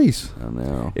 21 degrees. I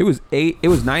know. It was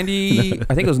 90.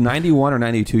 I think it was 91 or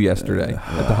 92 yesterday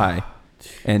at the high,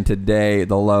 and today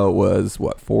the low was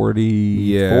what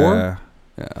 44.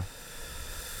 Yeah.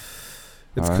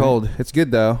 It's All right. cold. It's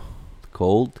good though.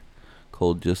 Cold,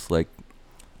 just like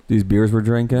These beers we're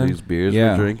drinking. these beers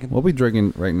we're drinking. We'll be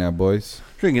drinking right now, boys.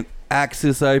 Drinking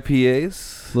Axis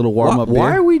IPAs. Little warm up beer.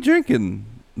 Why are we drinking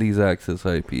these Axis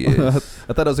IPAs?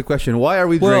 I thought that was a question. Why are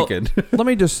we Well, drinking? Let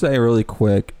me just say really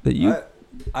quick that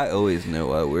I always know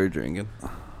why we're drinking.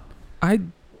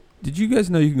 did you guys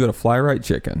know you can go to Fly Right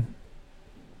Chicken,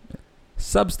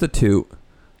 substitute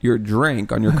your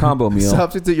drink on your combo meal,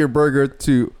 Substitute your burger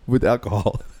with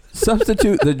alcohol.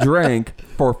 substitute the drink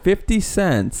for 50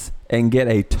 cents and get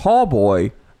a Tall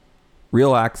Boy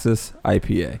Real Axis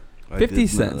IPA. I 50 did know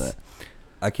cents. that.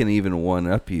 I can even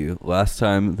one up you. Last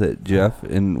time that Jeff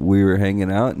and we were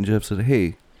hanging out, and Jeff said,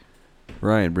 "Hey,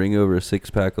 Ryan, bring over a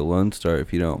 6-pack of Lone Star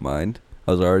if you don't mind."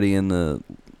 I was already in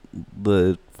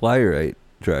the Fly Right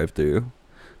drive-through.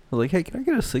 I was like, "Hey, can I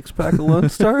get a 6-pack of Lone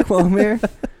Star while I'm here?" I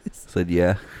said,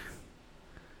 "Yeah."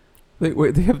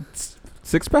 Wait, they have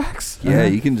 6-packs? Yeah,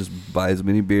 you can just buy as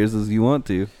many beers as you want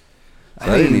to.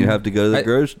 So I didn't even have to go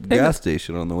to the gas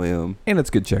station on the way home. And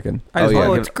it's good chicken.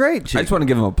 It's great I chicken. just want to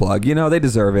give them a plug. They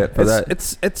deserve it for that.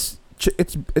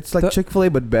 It's like Chick-fil-A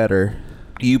but better.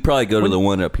 You probably go to the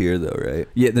one up here though, right?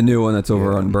 Yeah, the new one that's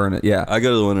over on Burnett. Yeah, I go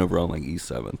to the one over on like East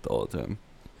 7th all the time.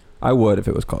 I would if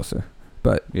it was closer.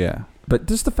 But Yeah. But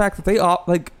just the fact that they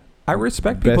I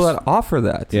respect people that offer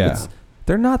that. Yeah.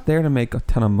 They're not there to make a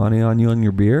ton of money on you and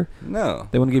your beer. No.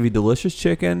 They want to give you delicious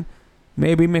chicken,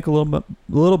 maybe make a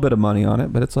little bit of money on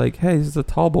it, but it's like, hey, this is a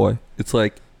Tall Boy. It's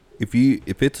like if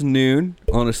it's noon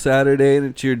on a Saturday and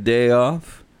it's your day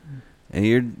off, and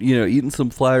you're eating some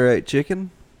Fly Right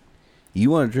chicken, you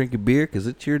want to drink a beer because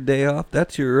it's your day off.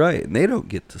 That's your right, and they don't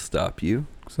get to stop you.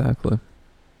 Exactly.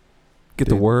 Get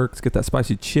Dude. the works. Get that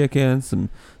spicy chicken. Some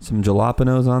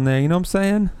jalapenos on there. You know what I'm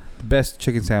saying? The best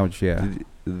chicken sandwich, yeah.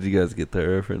 Did you guys get that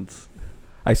reference?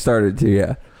 I started to,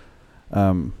 yeah.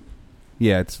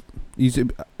 Yeah, it's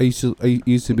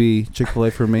used to be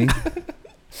Chick-fil-A for me.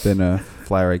 Then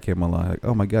Fly Right came along. Like,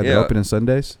 oh my god, they're open on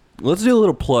Sundays. Let's do a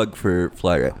little plug for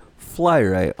Fly Right. Fly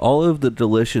Right, all of the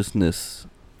deliciousness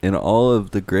and all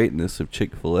of the greatness of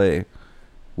Chick-fil-A,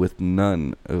 with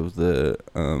none of the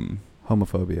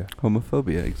Homophobia.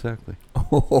 homophobia. Exactly.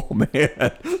 Oh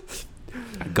man,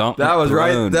 Gauntlet that was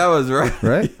right. thrown. That was right.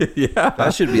 Right? Yeah.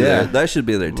 That should be Yeah. that should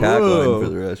be their tagline Whoa. for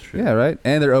the restaurant. Yeah, right.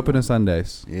 And they're open on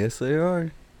Sundays. Yes, they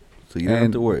are. So you don't have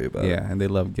And- to worry about it. Yeah, and they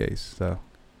love gays. So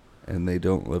And they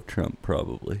don't love Trump,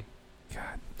 probably.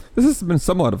 This has been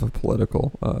somewhat of a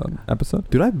political episode.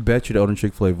 dude, I bet you the owner of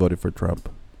Chick-fil-A voted for Trump.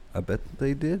 I bet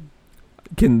they did.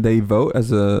 Can they vote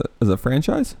as a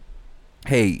franchise?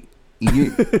 Hey,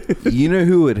 you know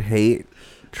who would hate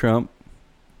Trump?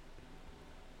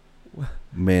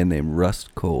 Man named Russ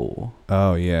Cole.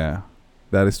 Oh yeah,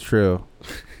 that is true.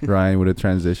 Ryan with the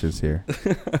transitions here.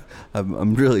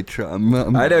 I'm really trying.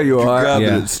 I know you are. grabbing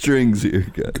Yeah. at strings here,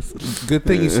 guys. Good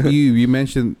thing you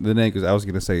mentioned the name because I was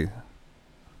gonna say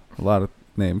a lot of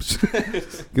names.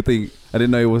 Good thing I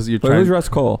didn't know it was your. Wait, who's Russ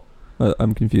Cole?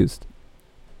 I'm confused.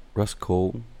 Russ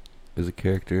Cole is a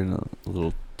character in a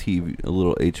little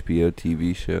HBO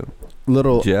TV show.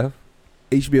 Little Jeff?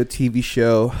 HBO TV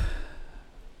show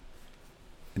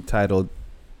entitled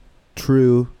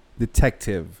True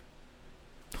Detective.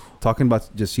 Talking about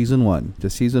just season one.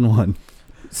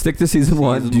 Stick to season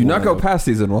one. Season Do not go one. past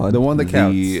season one. The one that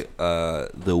counts.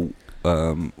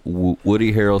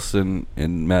 Woody Harrelson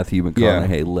and Matthew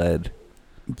McConaughey led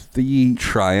The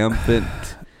triumphant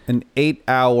an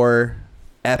 8-hour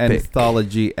epic,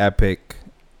 anthology epic,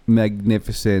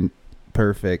 magnificent,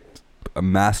 perfect, a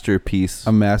masterpiece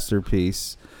a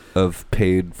masterpiece. of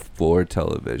paid for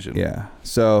television. Yeah.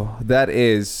 So that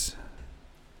is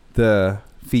the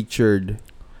featured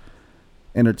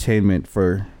entertainment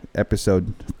for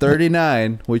episode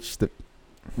 39, which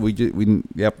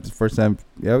first time.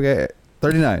 Yeah, okay.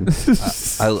 39.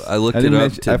 I looked I it didn't up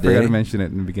mention, today. I forgot to mention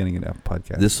it in the beginning of the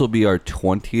podcast. This will be our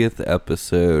 20th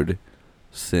episode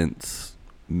since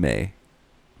May.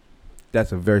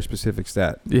 That's a very specific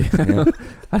stat. Yeah.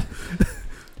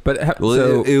 But Well,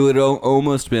 so it would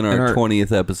almost been in our our-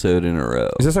 20th episode in a row.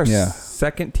 is this our Yeah.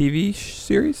 second TV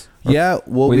series? Yeah,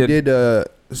 well, We we did- did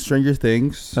Stranger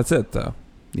Things. That's it, though.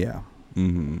 Yeah.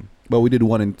 Mm-hmm. But we did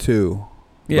 1 and 2.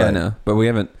 Yeah, I But- know. But we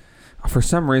haven't. For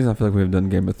some reason, I feel like we've done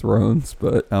Game of Thrones.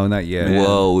 But Oh, not yet. Yeah.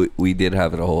 Well, we did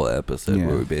have a whole episode Yeah.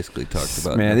 where we basically talked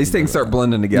about. man, these things start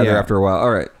blending together Yeah. after a while.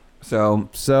 All right. So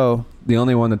So the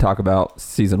only one to talk about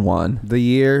season one. the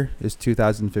year is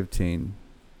 2015.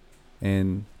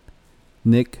 And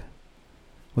Nick,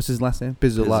 what's his last name?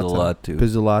 Pizzolatto,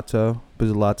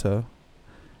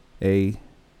 a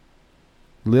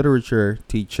literature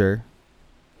teacher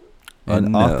and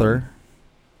Unknown. author.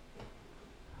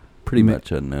 Pretty Ma-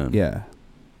 much unknown. Yeah.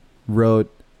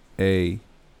 Wrote a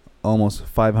almost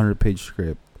 500-page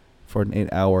script for an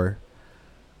 8-hour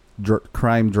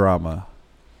crime drama.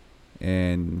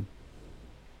 And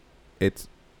it's,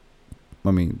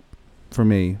 I mean, for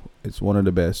me, it's one of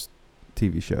the best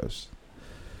TV shows.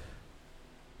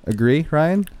 Agree,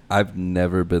 Ryan? I've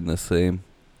never been the same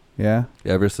Yeah?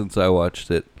 ever since I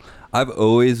watched it. I've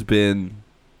always been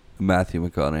a Matthew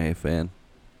McConaughey fan.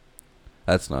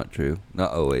 That's not true.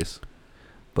 Not always.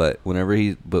 But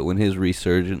when his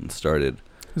resurgence started,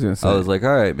 I was gonna say. I was like,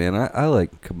 all right, man, I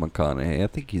like McConaughey. I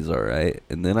think he's all right.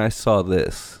 And then I saw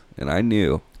this, and I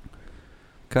knew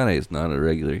McConaughey's not a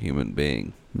regular human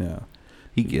being. No.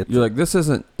 He gets You're like, this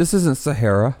isn't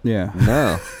Sahara. Yeah.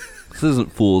 no. This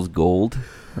isn't fool's gold.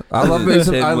 I love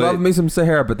me some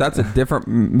Sahara, but that's a different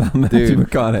Matthew Dude.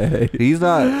 McConaughey. He's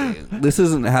not. This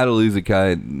isn't How to Lose a Guy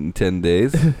in 10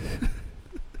 Days.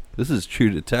 This is True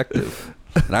Detective.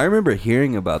 And I remember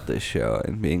hearing about this show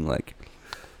and being like,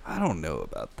 I don't know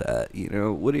about that. You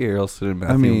know, Woody Harrelson and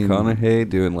Matthew McConaughey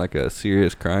doing like a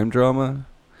serious crime drama.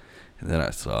 And then I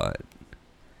saw it.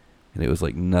 And it was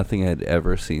like nothing I'd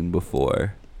ever seen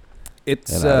before.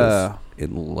 It's, And I was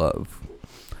in love.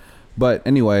 but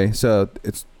anyway, so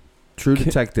it's True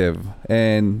Detective.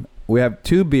 And we have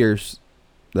 2 beers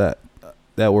that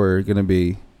were going to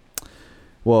be,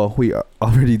 well, we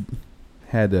already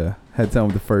had some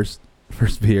of the first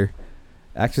beer.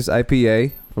 Axis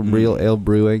IPA from Real Ale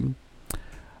Brewing.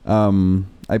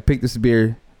 I picked this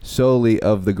beer solely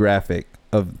of the graphic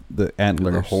of the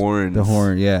antlers, The horns. the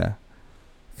horn, yeah.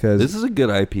 Because This is a good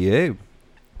IPA.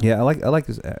 yeah, I like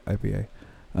this IPA.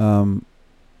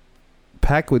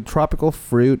 Packed with tropical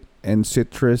fruit and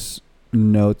citrus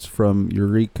notes from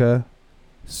Eureka,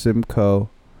 Simcoe,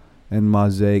 and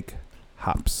Mosaic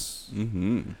hops.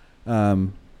 Mm-hmm.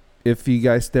 If you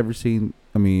guys never seen,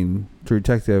 True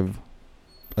Detective,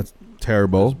 that's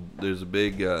terrible. There's a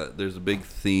big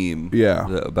theme. Yeah.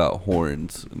 About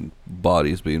horns and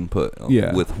bodies being put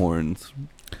Yeah. with horns.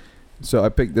 So I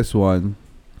picked this one,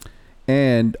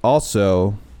 and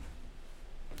also,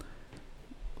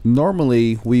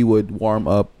 normally we would warm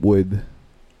up with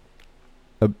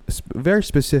a very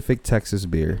specific Texas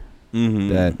beer Mm-hmm.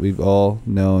 that we've all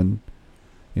known.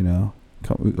 You know,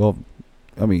 we're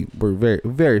very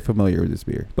very familiar with this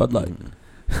beer. Bud Light. Mm-hmm.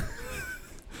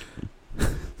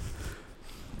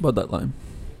 Bud Light Lime.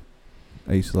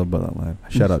 I used to love Bud Light Lime.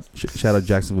 Shout out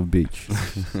Jacksonville Beach,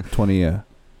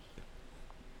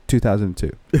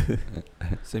 2002.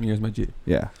 Same year as my G.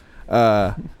 Yeah.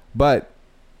 But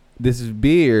this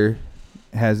beer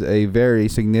has a very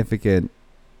significant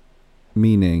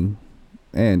meaning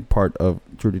and part of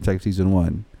True Detective Season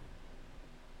 1.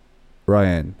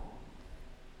 Ryan,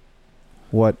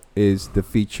 what is the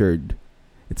featured?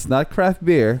 It's not craft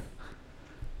beer,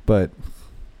 but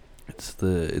It's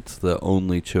the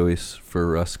only choice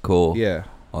for Russ Cole yeah.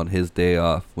 on his day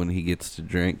off when he gets to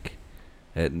drink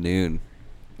at noon.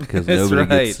 Because That's nobody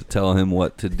right. gets to tell him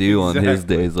what to do on his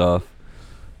Exactly. days off.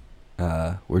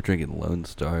 We're drinking Lone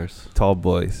Stars. Tall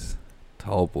boys.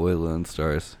 Tall boy Lone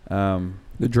Stars.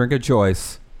 The drink of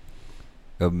choice.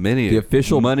 Of many The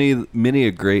official- many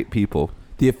a great people.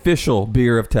 The official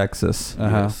beer of Texas.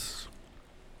 Uh-huh. Yes.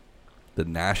 The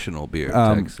national beer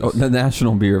of Texas. Oh, the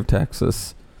national beer of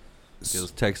Texas.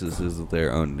 Because Texas is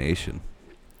their own nation.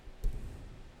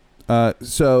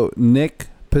 So Nick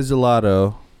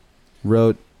Pizzolatto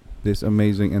wrote this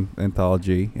amazing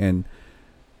anthology, and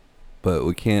But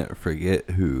we can't forget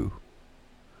who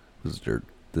was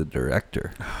the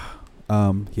director.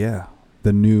 yeah,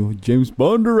 the new James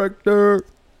Bond director,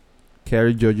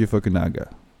 Cary Joji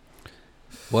Fukunaga.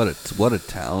 What a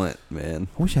talent, man.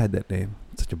 I wish I had that name.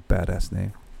 It's such a badass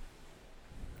name.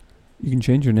 You can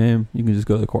change your name. You can just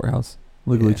go to the courthouse.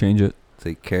 Legally Yeah. change it.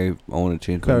 Say Cary. I want to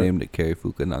change my Cary. name to Cary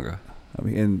Fukunaga.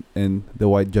 And the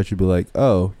white judge would be like,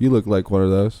 "Oh, you look like one of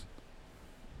those."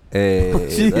 Hey,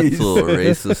 that's a little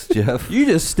racist, Jeff. You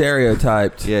just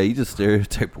stereotyped. Yeah, you just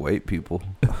stereotype white people.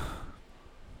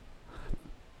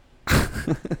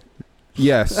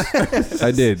 Yes,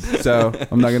 I did. So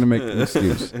I'm not gonna make an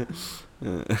excuse.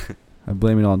 I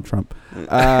blame it on Trump.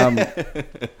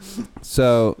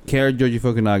 So Cary Joji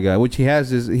Fukunaga, which he has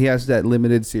that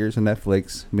limited series on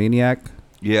Netflix, Maniac.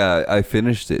 Yeah, I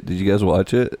finished it. Did you guys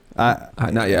watch it? Not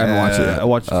yet. I haven't watched it yet. I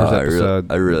watched the first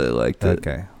episode. I really liked it.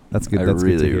 Okay, that's good. I That's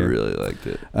good to really, hear. really liked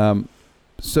it.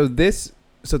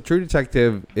 So True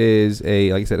Detective is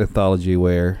a, like I said, anthology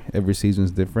where every season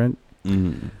is different,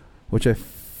 which I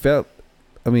felt.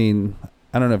 I mean,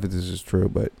 I don't know if this is true,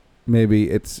 but maybe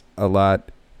it's a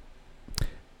lot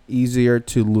easier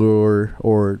to lure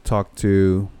or talk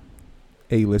to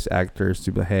A-list actors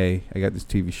to be like, hey, I got this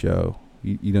TV show.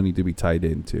 You don't need to be tied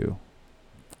into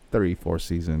 3-4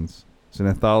 seasons. It's an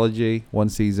anthology, one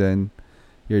season,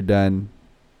 you're done,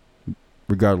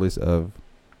 regardless of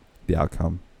the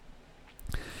outcome.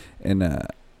 And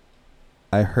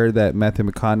I heard that Matthew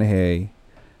McConaughey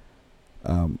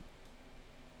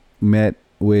met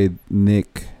with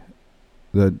Nick,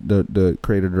 the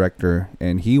creator director,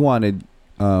 and he wanted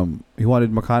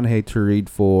McConaughey to read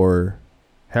for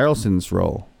Harrelson's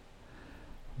role.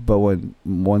 But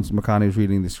once McConaughey was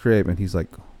reading the script, and he's like,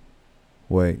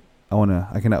 "Wait,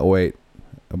 I cannot wait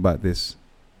about this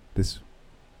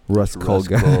Russ Cole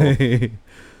guy."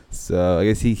 So I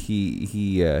guess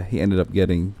he ended up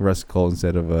getting Russ Cole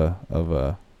instead of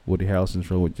Woody Harrelson's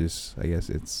role, which is, I guess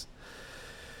it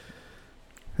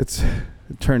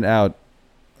turned out.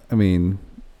 I mean,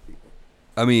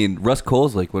 Russ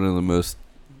Cole's like one of the most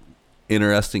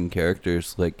interesting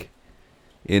characters, like,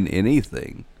 in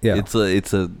anything. Yeah.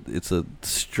 It's a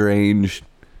strange,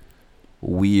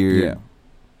 weird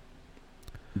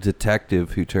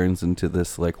detective who turns into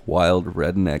this like wild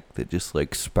redneck that just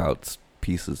like spouts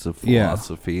pieces of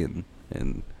philosophy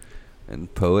and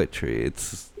poetry.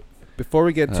 It's before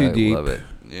we get too deep, I love it.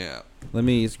 Yeah. let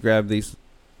me just grab these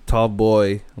Tall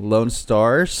Boy Lone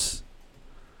Stars.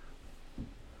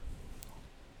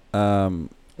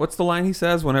 What's the line he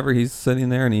says whenever he's sitting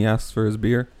there and he asks for his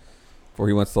beer? Before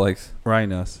he wants to like...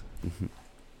 Rhinos.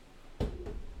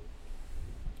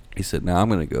 He said, "Now I'm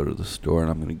gonna go to the store and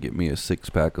I'm gonna get me a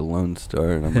 6-pack of Lone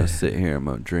Star and I'm gonna sit here and I'm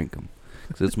gonna drink them,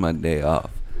 'cause it's my day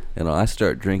off, and I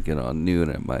start drinking on noon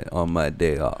on my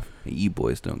day off. And you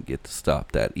boys don't get to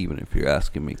stop that, even if you're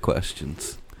asking me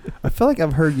questions. I feel like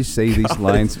I've heard you say these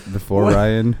lines before,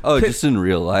 Ryan. Oh, just in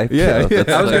real life. Yeah, That's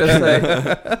I was like-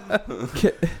 gonna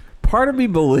say, part of me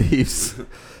believes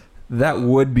that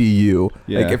would be you.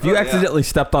 Yeah. Like if you accidentally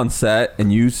stepped on set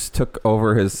and you took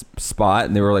over his spot,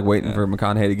 and they were like waiting for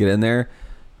McConaughey to get in there,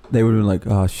 they would have been like,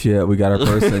 "Oh shit, we got our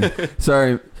person."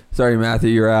 Sorry,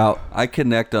 Matthew, you're out. I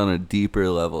connect on a deeper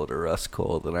level to Russ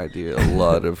Cole than I do a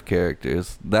lot of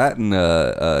characters. That and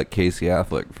Casey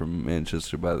Affleck from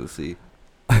Manchester by the Sea.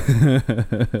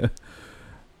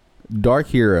 Dark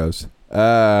Heroes.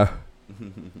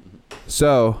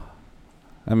 So,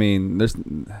 I mean,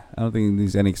 I don't think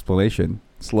there's any explanation.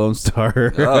 It's Lone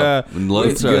Star. Oh, and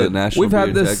Lone Star, the National We've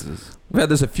had Beer in this- Texas. We've had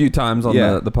this a few times on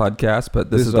Yeah. the podcast,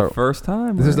 but this is the first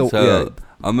time. this is the- So yeah.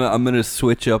 I'm gonna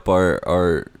switch up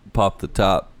our pop the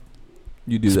top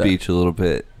you do speech a little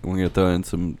bit. We're gonna throw in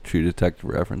some True Detective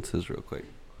references real quick.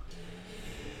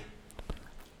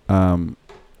 Go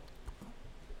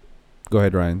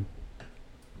ahead, Ryan.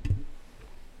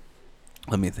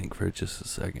 Let me think for just a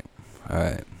second. All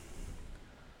right.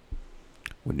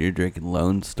 When you're drinking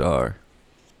Lone Star,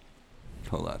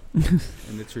 hold on.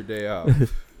 And it's your day off.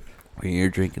 When you're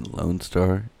drinking Lone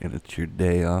Star and it's your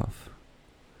day off,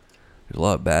 there's a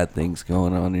lot of bad things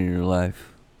going on in your life.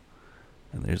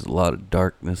 And there's a lot of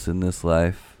darkness in this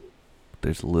life. But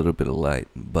there's a little bit of light.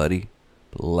 And buddy,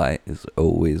 the light is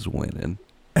always winning.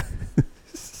 God,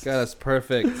 that's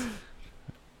perfect.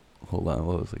 Hold on,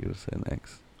 what was I going to say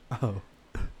next? Oh.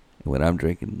 When I'm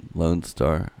drinking Lone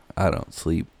Star, I don't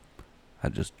sleep. I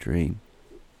just dream.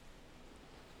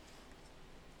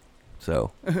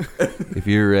 So, if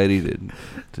you're ready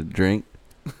to drink,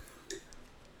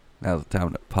 now's the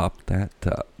time to pop that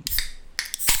top.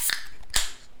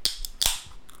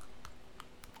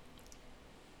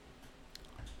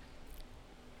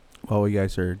 While you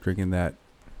guys are drinking that,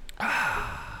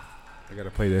 I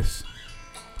gotta play this.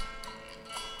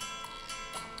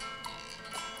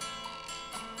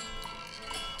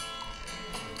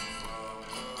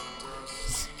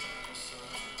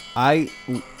 I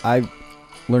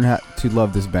learned how to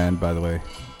love this band, by the way,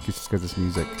 just because it's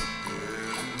music.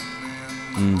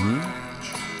 Mm-hmm.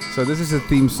 So this is a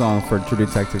theme song for True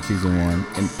Detective Season 1,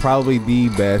 and probably the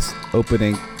best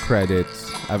opening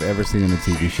credits I've ever seen in a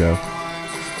TV show.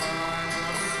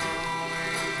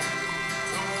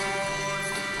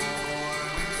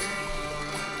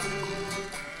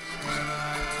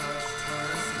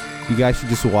 You guys should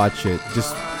just watch it.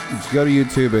 Just go to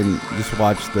YouTube and just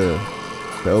watch the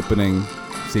opening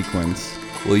sequence.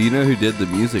 Well, you know who did the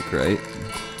music, right?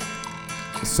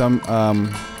 Something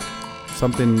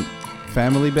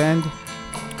family band.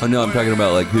 Oh no, I'm talking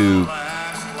about like who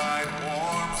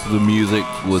the music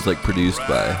was like produced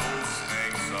by.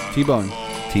 T-Bone.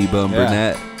 T-Bone Yeah.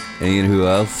 Burnett. And you know who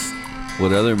else?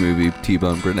 What other movie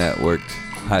T-Bone Burnett worked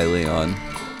highly on?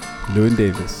 Llewyn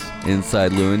Davis.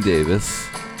 Inside Llewyn Davis.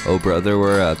 Oh Brother,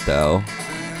 Where Art Thou?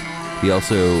 He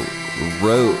also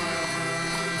wrote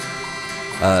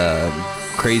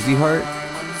Crazy Heart.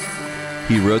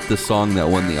 He wrote the song that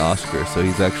won the Oscar, so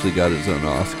he's actually got his own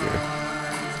Oscar.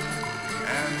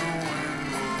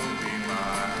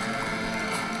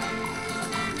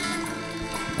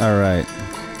 All right,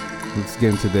 let's get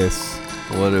into this.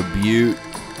 What a beaut.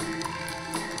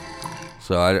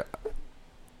 So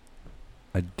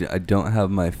I don't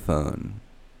have my phone,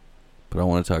 but I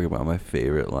want to talk about my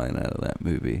favorite line out of that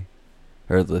movie,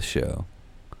 or the show.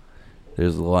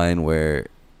 There's a line where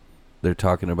they're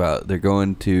talking about, they're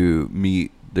going to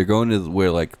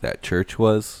where like that church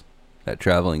was, that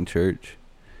traveling church.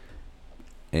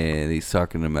 And he's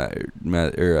talking to I'm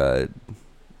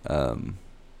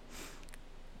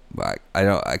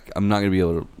not gonna be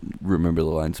able to remember the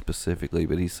line specifically,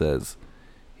 but he's like,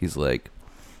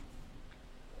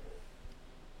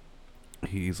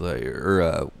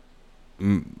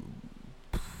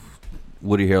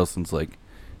 Woody Harrelson's like,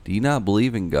 do you not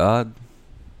believe in God?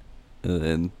 And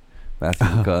then Matthew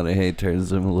McConaughey turns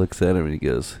to him and looks at him and he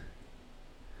goes,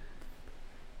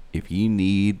 if you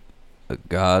need a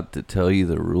God to tell you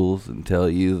the rules and tell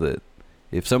you that,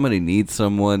 if somebody needs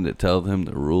someone to tell them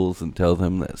the rules and tell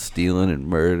them that stealing and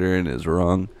murdering is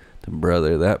wrong, then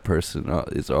brother, that person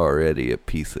is already a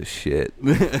piece of shit.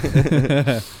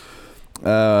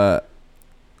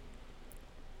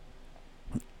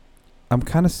 I'm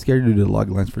kind of scared to do the log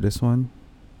lines for this one,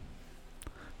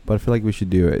 but I feel like we should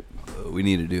do it. We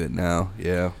need to do it now.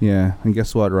 Yeah. Yeah, and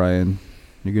guess what, Ryan?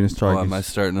 You're gonna start. Am I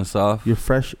starting us off? You're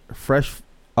fresh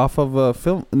off of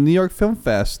a New York Film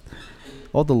Fest.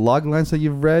 All the log lines that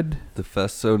you've read. The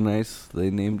Fest So Nice, they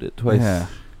named it twice. Yeah.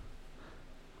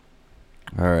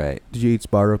 All right. Did you eat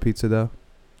Sbarro pizza though?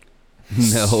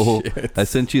 No. I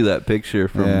sent you that picture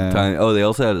from Yeah. Time. Oh, they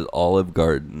also had an Olive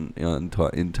Garden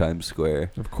in Times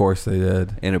Square. Of course they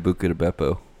did. And a Buca de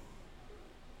Beppo.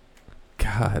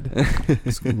 God.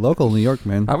 It's local New York,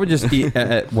 man. I would just eat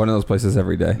at one of those places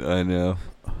every day. I know.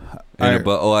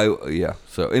 Alright. Yeah.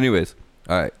 So, anyways.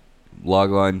 All right.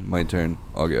 Log line, my turn.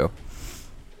 I'll go.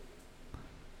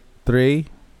 3,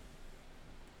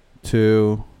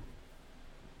 2,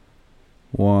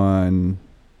 1,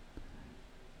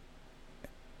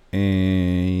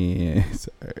 and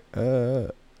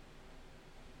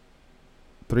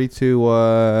 3, 2,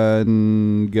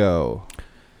 1, go.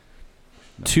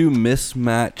 Two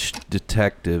mismatched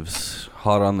detectives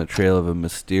hot on the trail of a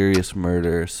mysterious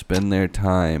murder spend their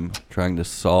time trying to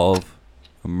solve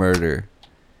a murder,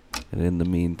 and in the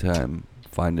meantime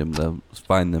find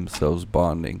themselves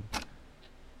bonding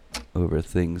over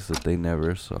things that they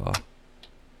never saw.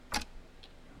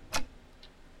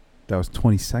 That was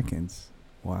 20 seconds.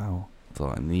 Wow. That's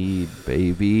all I need,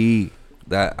 baby.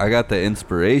 That I got the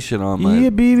inspiration on my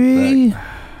baby.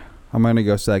 I'm going to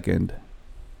go second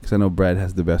because I know Brad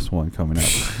has the best one coming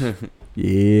up.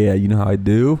 Yeah, you know how I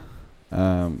do.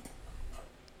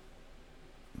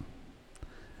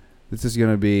 This is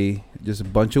going to be just a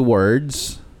bunch of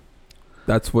words.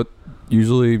 That's what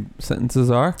usually sentences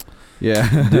are.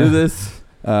 Yeah. Do this.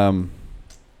 Yeah,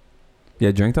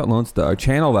 drink that Lone Star.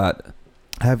 Channel that.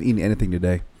 I haven't eaten anything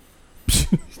today.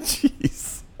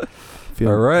 Jeez.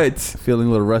 Feeling, All right. Feeling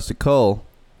a little rusty coal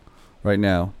right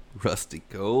now. rusty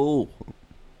coal.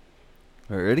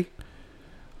 All right, ready?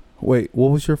 Wait, what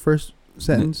was your first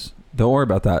sentence? Don't worry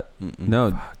about that. Mm-mm.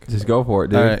 No, just go for it,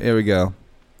 dude. All right, here we go.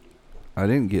 I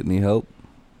didn't get any help.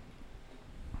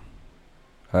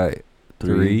 All right.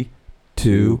 3,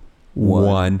 2,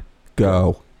 1,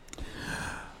 go.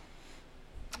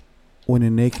 When a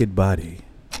naked body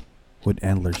with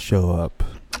antlers show up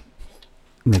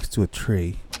next to a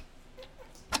tree,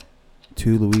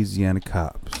 2 Louisiana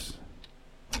cops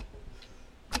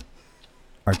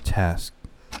are tasked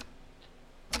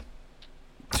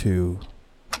to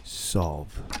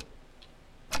solve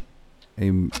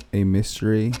a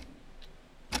mystery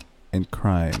and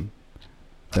crime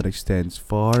that extends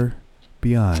far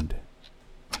beyond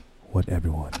what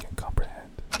everyone can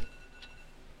comprehend.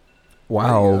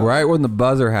 Wow, There you go. right when the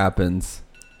buzzer happens.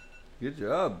 Good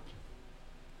job.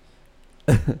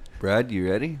 Brad, you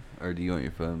ready? Or do you want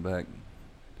your phone back?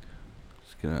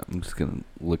 I'm just gonna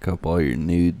look up all your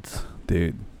nudes.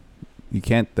 Dude, you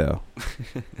can't though.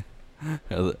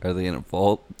 Are they in a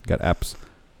vault? Got apps.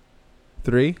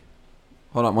 3,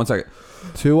 Hold on 1 second.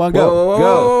 2, 1, go. Whoa,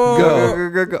 Go. Go, Go.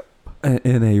 go, go, go.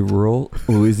 In a rural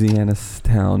Louisiana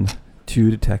town, 2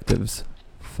 detectives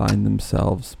find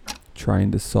themselves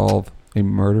trying to solve a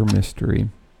murder mystery,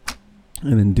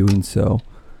 and in doing so,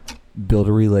 build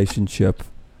a relationship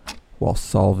while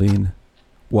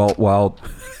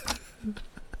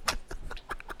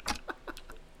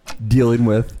dealing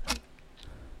with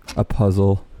a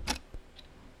puzzle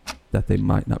that they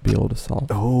might not be able to solve.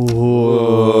 Oh,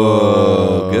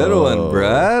 good one,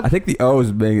 Brad. I think the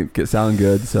O's make it sound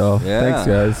good, so Yeah. thanks,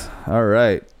 guys. All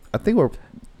right.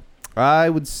 I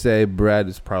would say Brad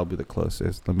is probably the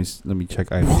closest. Let me check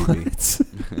IMDb.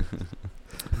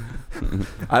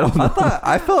 I don't know.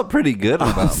 I felt pretty good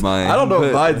about mine. I don't know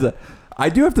if but- mine's. I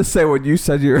do have to say when you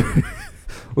said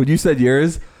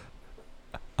yours,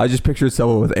 I just pictured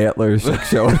someone with antlers like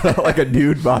showing up, like a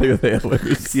nude body with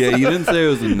antlers. Yeah, you didn't say it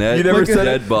was a You never said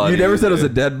dead body. You never said it was a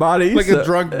dead body. Like a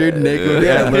drunk dude naked with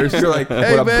Yeah, antlers. you're like,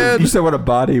 Hey, when man. you said when a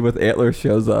body with antlers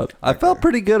shows up. I felt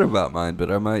pretty good about mine, but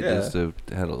I might Yeah. just have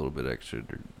had a little bit extra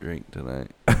drink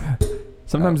tonight.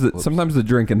 Sometimes whoops. sometimes the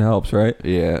drinking helps, right?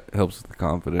 Yeah, it helps with the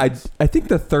confidence. I think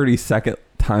the 30-second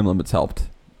time limits helped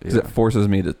because Yeah. it forces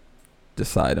me to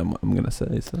decide on what I'm gonna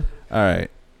say. So All right.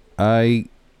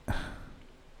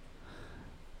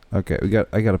 Okay,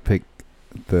 I got to pick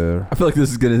the I feel like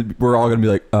we're all gonna be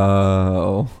like,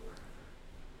 oh.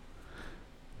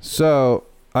 So,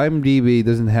 IMDb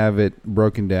doesn't have it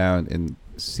broken down in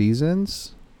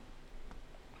seasons.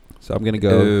 So, I'm going to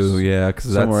go Oh yeah,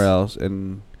 because somewhere else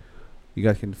and you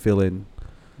guys can fill in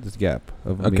this gap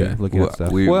of me Okay. looking Well, at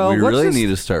stuff. we Well, let's really just- need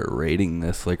to start rating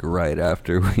this like right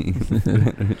after we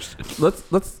finish.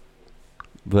 Let's.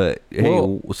 But hey,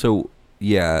 Well-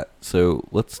 so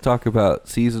let's talk about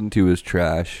season 2 is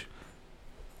trash.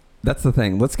 That's the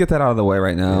thing. Let's get that out of the way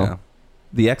right now. Yeah.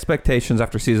 The expectations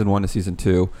after season 1 to season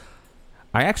 2.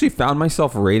 I actually found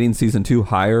myself rating season 2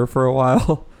 higher for a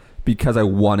while because I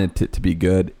wanted it to be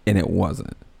good and it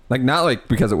wasn't. Like not like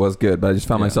because it was good, but I just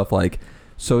found Yeah. myself like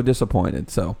so disappointed.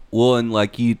 So Well, and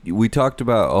like we talked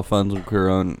about Alfonso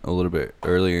Cuarón a little bit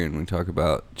earlier, and we talked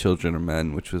about Children of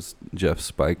Men, which was Jeff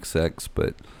Spike's ex.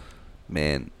 But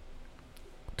man,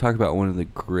 talk about one of the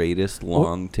greatest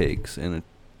long takes in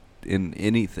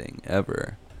anything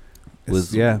ever.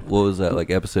 Was what was that, like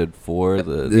episode 4?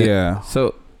 Yeah.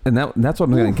 So, and that's what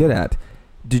I'm going to get at.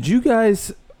 Did you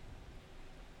guys?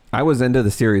 I was into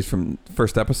the series from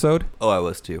first episode, Oh, I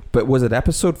was too. but was it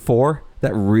episode 4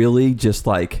 that really just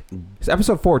like? 'Cause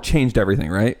episode 4 changed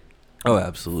everything, right? Oh,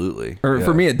 absolutely. Or Yeah.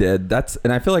 for me, it did.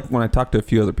 And I feel like when I talked to a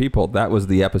few other people, that was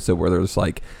the episode where there was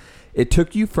like, it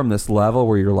took you from this level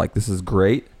where you're like, this is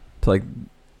great, to like,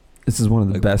 this is one of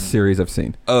the Like, best series I've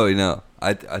seen. Oh no,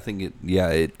 I think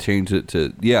it changed it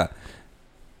to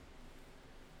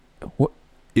What?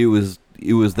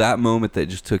 It was that moment that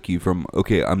just took you from,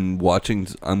 okay, I'm watching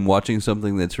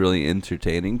something that's really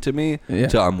entertaining to me, Yeah.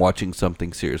 to I'm watching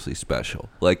something seriously special.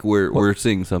 Like we're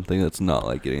seeing something that's not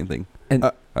like anything. And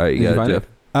All right, did you you got it,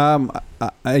 find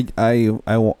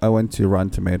Jeff. I went to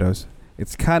Rotten Tomatoes.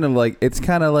 It's kind of like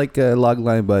a log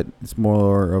line, but it's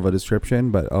more of a description.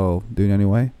 But I'll do it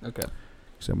anyway. okay.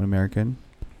 So I'm an American.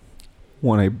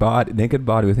 When a naked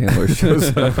body with antlers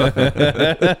shows up.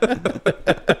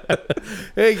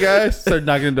 Hey guys, start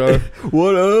knocking the door.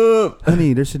 What up?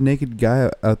 Honey, there's a naked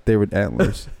guy out there with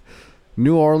antlers.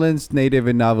 New Orleans native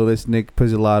and novelist Nick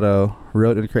Pizzolatto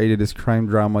wrote and created this crime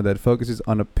drama that focuses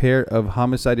on a pair of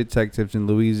homicide detectives in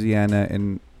Louisiana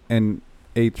and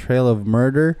a trail of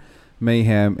murder,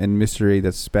 mayhem, and mystery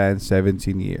that spans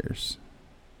 17 years.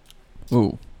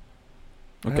 Ooh.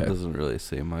 That Okay. doesn't really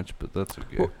say much, but that's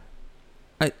okay. Well,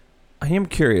 I am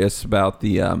curious about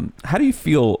the how do you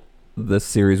feel this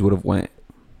series would have went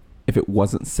if it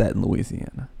wasn't set in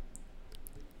Louisiana?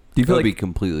 Do you It feel would like be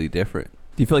completely different.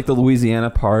 do you feel like the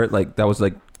Louisiana part like that was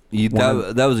like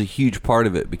That was a huge part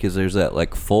of it, because there's that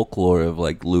like folklore of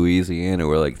like Louisiana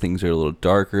where like things are a little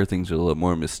darker, things are a little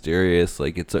more mysterious.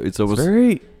 Like it's almost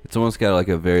very it's almost got like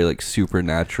a very like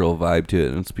supernatural vibe to it,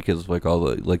 and it's because of like all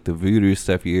the like the voodoo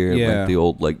stuff you hear, and, Yeah. like the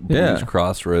old like Blues Yeah.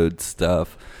 Crossroads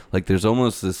stuff. Like there's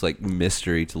almost this like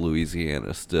mystery to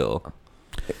Louisiana still.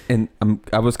 and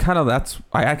I was kind of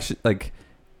I actually like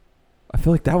I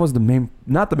feel like that was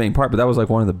not the main part, but that was like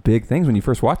one of the big things when you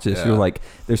first watch this. Yeah. You're like,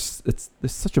 there's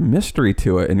such a mystery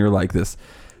to it, and you're like this.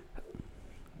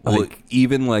 Like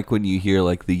even like when you hear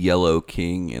like the Yellow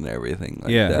King and everything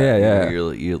like Yeah. that, Yeah.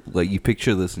 you're like you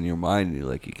picture this in your mind, and you're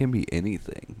like, it can be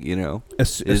anything, you know.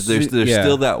 There's There's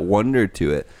still that wonder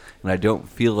to it, and I don't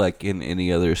feel like in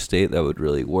any other state that would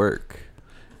really work.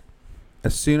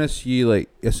 As soon as you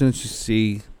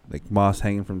see like moss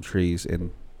hanging from trees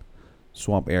in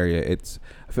swamp area, it's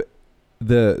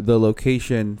the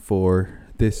location for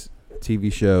this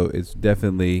TV show is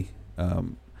definitely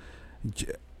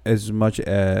as much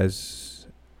as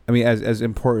as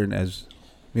important as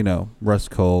Russ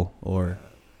Cole or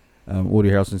Woody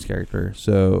Harrelson's character.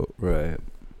 So Right.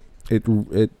 it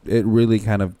really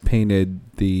kind of painted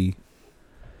the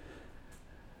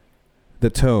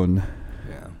tone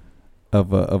Yeah.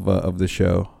 of the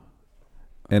show,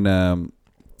 and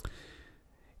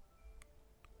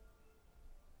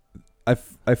I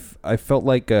felt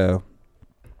like on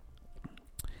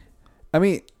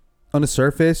the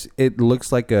surface it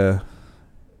looks like a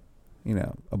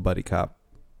buddy cop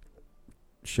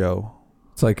show.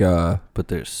 It's like But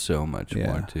there's so much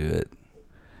Yeah. more to it.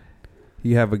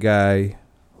 You have a guy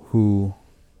who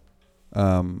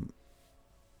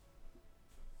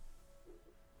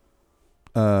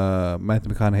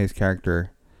Matthew McConaughey's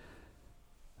character,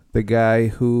 the guy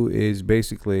who is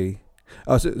basically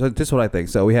so this is what I think.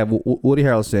 So we have Woody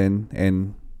Harrelson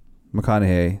and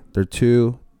McConaughey. They're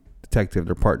two detectives,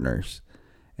 they're partners,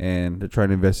 and they're trying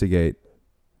to investigate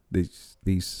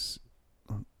these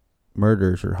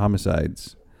murders or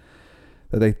homicides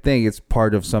that they think it's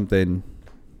part of something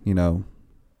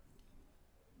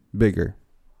bigger.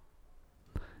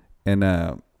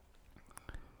 And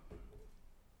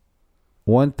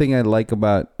one thing I like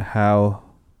about how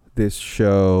this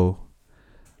show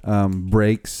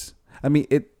breaks, I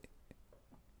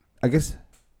guess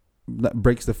that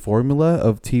breaks the formula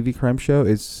of TV crime show.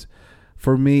 It's,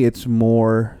 for me, it's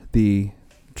more the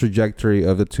trajectory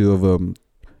of the two of them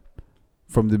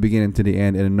from the beginning to the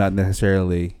end, and not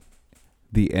necessarily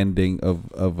the ending of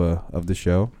the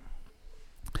show.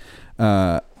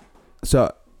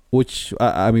 So, which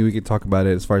we could talk about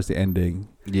it as far as the ending.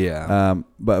 Yeah.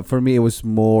 But for me, it was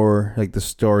more like the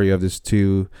story of these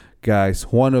two guys.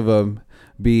 One of them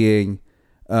being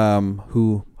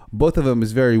who both of them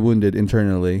is very wounded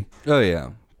internally. Oh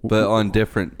yeah. but on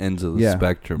different ends of the Yeah,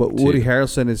 spectrum. But too. Woody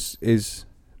Harrelson is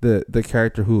the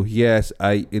character who, yes,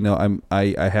 I have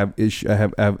I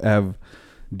have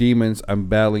demons I'm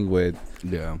battling with,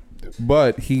 Yeah.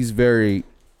 but he's very,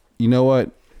 you know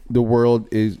what, the world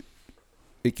is,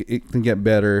 it can get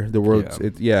better. The world's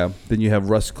Then you have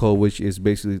Russ Cole, which is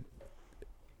basically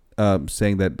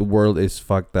saying that the world is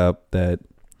fucked up, that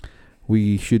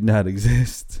we should not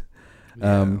exist.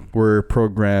 We're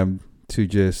programmed to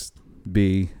just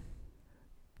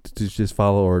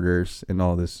follow orders and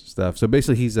all this stuff. So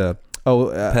basically, he's a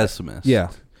pessimist. Yeah.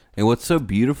 And what's so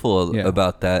beautiful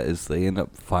about that is they end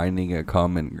up finding a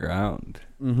common ground.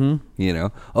 Mm-hmm. You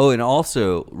know. Oh, and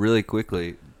also really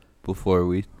quickly before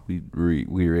we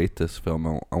rate this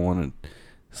film, I want to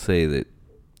say that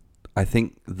I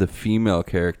think the female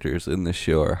characters in the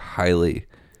show are highly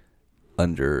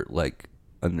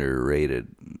underrated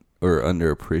or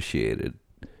underappreciated.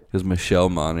 Because Michelle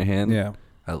Monaghan,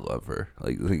 I love her.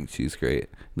 Like, I think she's great.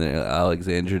 Then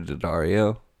Alexandra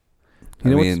Daddario.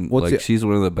 She's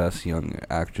one of the best young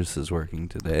actresses working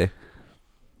today.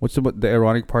 What's the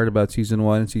ironic part about season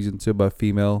 1 and season 2 about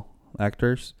female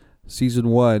actors? Season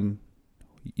 1,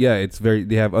 they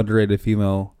have underrated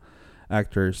female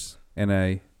actors, and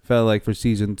I felt like for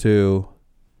season 2,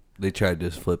 they tried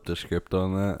to flip the script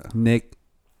on that. Nick,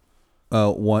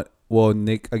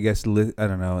 Nick, I guess, I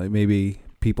don't know, maybe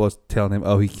people are telling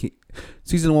him, he can't.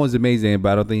 Season 1 was amazing,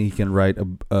 but I don't think he can write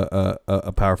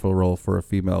a powerful role for a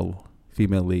female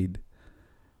lead,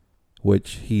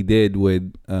 which he did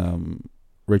with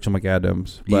Rachel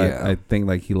McAdams. But I think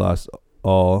like he lost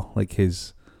all like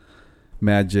his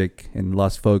magic and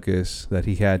lost focus that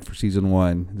he had for season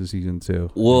 1 to season 2.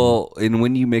 Well, and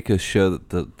when you make a show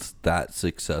that's that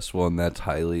successful and that's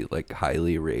highly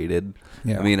rated,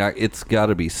 I mean, it's got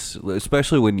to be,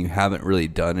 especially when you haven't really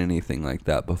done anything like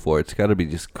that before, it's got to be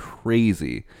just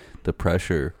crazy, the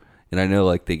pressure. And I know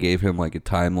like they gave him like a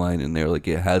timeline and they're like,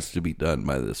 it has to be done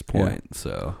by this point.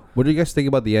 So what do you guys think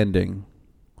about the ending?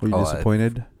 Were you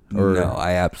disappointed? No,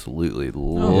 I absolutely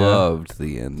loved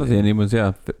the ending. The ending was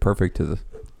perfect to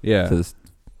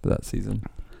that season.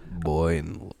 Boy,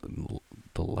 and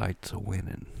the lights are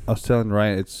winning. I was telling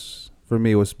Ryan, for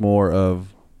me it was more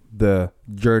of the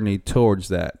journey towards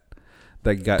that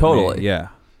got me. Yeah.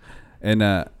 And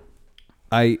I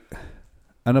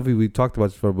don't know if we talked about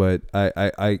this before, but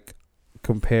I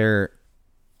compare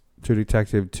True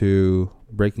Detective to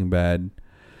Breaking Bad.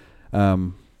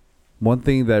 One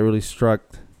thing that really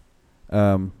struck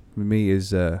me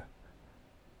is a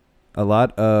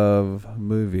lot of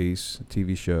movies,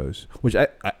 TV shows, which I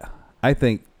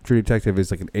think True Detective is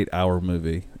like an 8-hour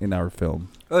film.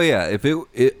 Oh yeah, if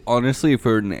it honestly,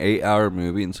 for an 8-hour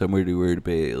movie and somebody were to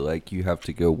be like, you have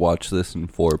to go watch this in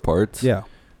 4 parts. Yeah,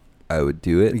 I would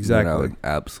do it. Exactly, and I would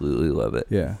absolutely love it.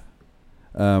 Yeah,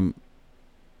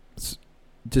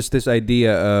 just this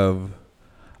idea of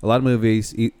a lot of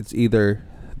movies. It's either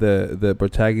the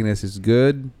protagonist is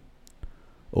good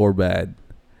or bad,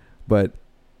 but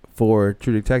for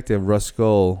True Detective, Russ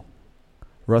Cole,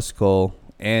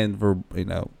 and for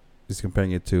just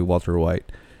comparing it to Walter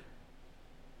White,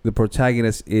 the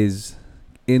protagonist is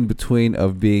in between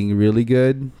of being really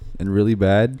good and really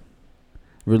bad,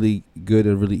 really good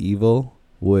and really evil,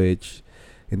 which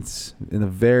it's in a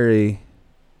very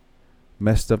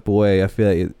messed up way. I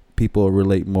feel like people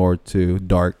relate more to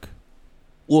dark.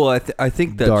 Well, I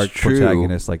think that's dark true.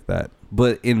 Protagonists like that.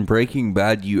 But in Breaking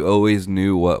Bad, you always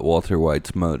knew what Walter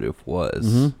White's motive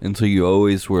was. And so you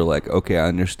always were like, okay, I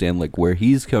understand like where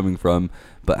he's coming from,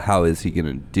 but how is he going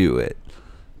to do it?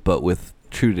 But with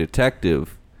True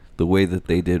Detective, the way that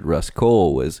they did Russ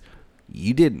Cole was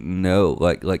you didn't know,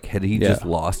 like had he just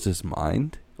lost his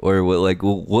mind? Or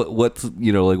what's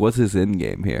what's his end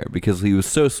game here? Because he was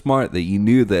so smart that you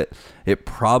knew that it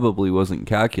probably wasn't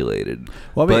calculated.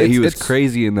 Well, I mean, but he was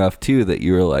crazy enough too that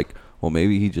you were like, well,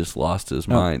 maybe he just lost his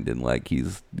mind and like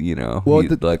he's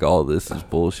like all this is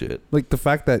bullshit. Like the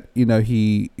fact that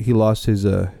he lost his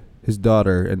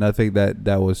daughter, and I think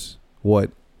that was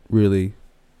what really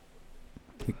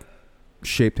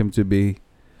shaped him to be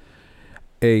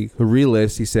a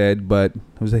realist, he said, but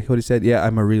I was like, what he said? Yeah,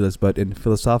 I'm a realist, but in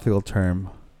philosophical term,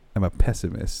 I'm a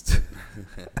pessimist.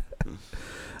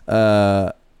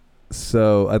 So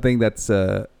I think that's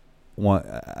one.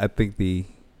 I think if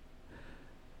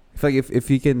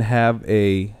you can have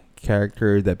a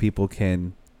character that people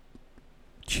can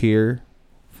cheer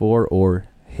for or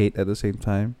hate at the same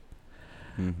time,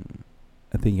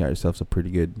 I think you got yourself a pretty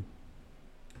good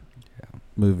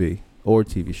movie or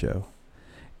TV show.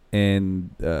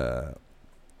 And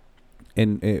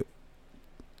it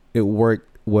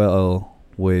worked well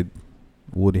with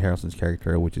Woody Harrelson's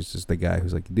character, which is just the guy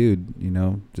who's like, dude,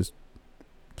 just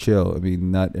chill. I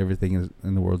mean, not everything is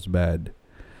in the world's bad.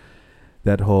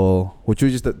 That whole, which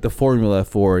was just the formula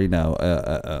for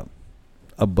a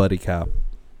buddy cop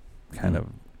kind of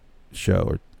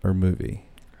show or movie.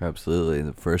 Absolutely.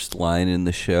 The first line in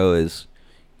the show is,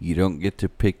 "You don't get to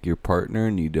pick your partner,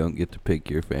 and you don't get to pick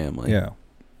your family." Yeah.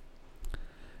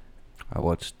 I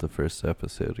watched the first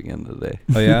episode again today.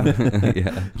 Oh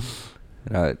yeah.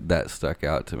 Yeah. That stuck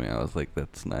out to me. I was like,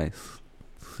 "That's nice,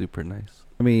 super nice."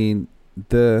 I mean,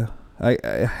 I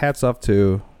hats off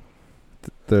to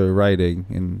the writing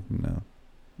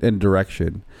and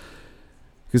direction,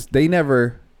 because they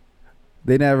never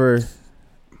They never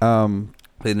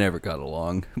got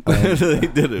along. They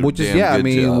did a which is damn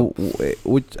good job.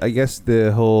 which I guess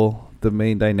the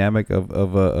main dynamic of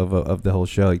the whole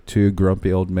show, like two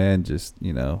grumpy old men just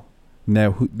they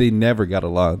never got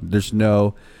along.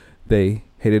 They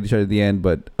hated each other at the end,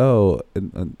 but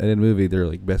in the movie they're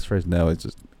like best friends. No, it's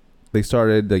just they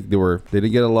started like they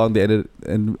didn't get along. They ended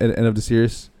end of the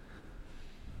series.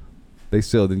 They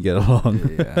still didn't get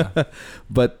along. Yeah.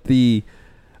 But the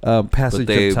passage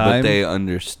of time. But they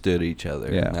understood each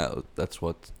other. Yeah. And that's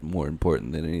what's more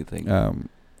important than anything. Um,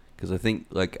 Because I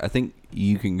think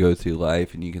you can go through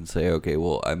life and you can say, okay,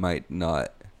 well, I might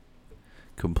not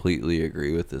completely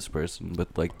agree with this person,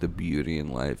 but like the beauty in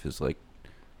life is like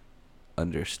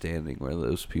understanding where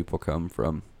those people come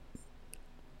from.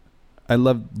 I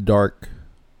love dark.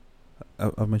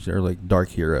 I mentioned earlier, like dark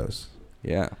heroes.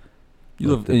 Yeah. You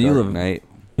Like love Dark Knight.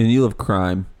 and you love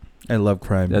crime. I love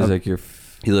crime. That's like your.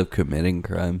 You love committing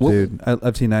crimes. Dude,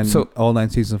 I've seen all 9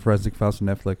 seasons of Forensic Files on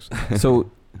Netflix.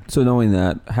 So knowing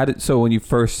that, so when you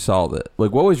first saw that,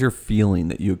 like, what was your feeling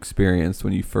that you experienced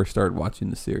when you first started watching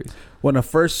the series? When I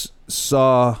first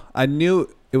saw, I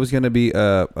knew it was going to be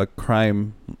a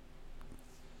crime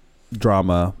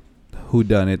drama,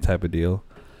 whodunit type of deal.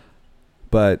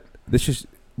 But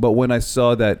when I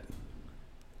saw that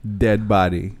dead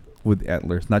body with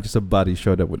antlers, not just a body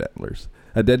showed up with antlers,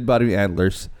 a dead body with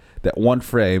antlers, that one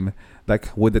frame,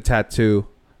 like with the tattoo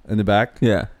in the back.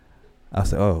 Yeah. I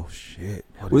was like, oh shit,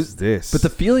 what is this? But the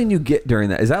feeling you get during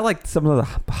that, is that like some of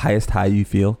the highest high you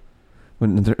feel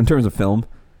in terms of film?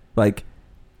 Like,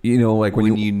 like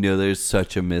when you know there's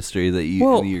such a mystery that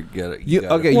you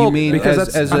you mean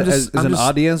because as an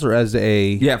audience or as a...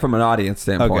 Yeah, from an audience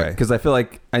standpoint. Because I feel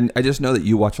like, I just know that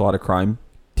you watch a lot of crime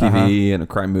TV and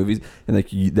crime movies, and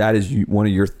like that is one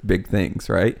of your big things,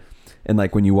 right? And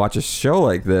like when you watch a show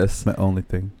like this, my only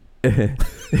thing.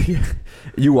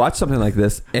 You watch something like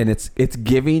this, and it's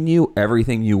giving you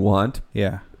everything you want.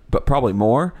 Yeah, but probably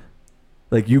more.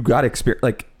 Like you got experience,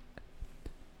 like,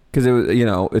 because it was,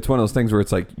 it's one of those things where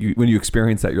it's like when you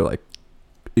experience that, you're like,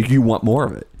 you want more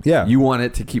of it. Yeah, you want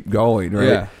it to keep going, right?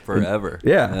 Yeah, forever.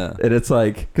 And it's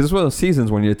like, because it's one of those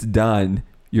seasons when it's done,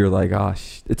 you're like,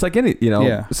 it's like any,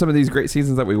 some of these great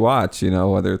seasons that we watch,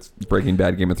 whether it's Breaking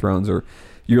Bad, Game of Thrones, or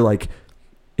you're like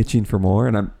itching for more.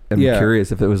 And I'm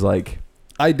curious if it was like,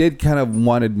 I did kind of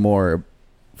wanted more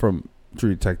from True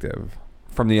Detective,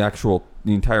 from the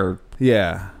entire.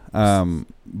 Yeah.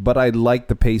 But I like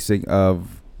the pacing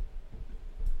of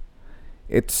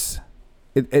it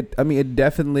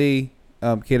definitely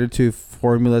catered to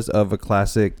formulas of a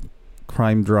classic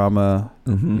crime drama,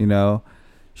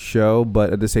 show,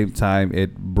 but at the same time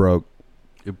it broke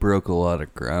a lot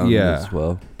of ground as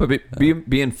well. But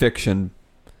being fiction,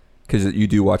 because you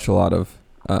do watch a lot of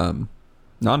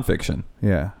nonfiction.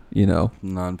 Yeah.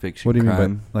 Nonfiction. What do you crime.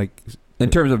 mean by like in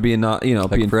terms of being not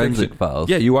like being Forensic fiction. Files?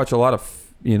 Yeah, you watch a lot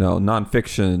of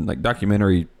nonfiction, like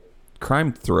documentary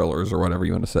crime thrillers or whatever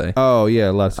you want to say. Oh yeah,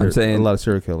 a lot of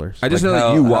serial killers. I just like know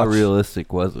that you watch. How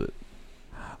realistic was it?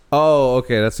 Oh,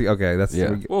 okay. That's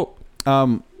yeah. Well,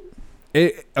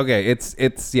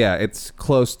 it's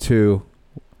close to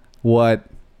what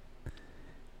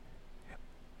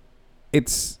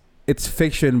it's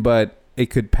fiction, but it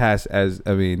could pass as,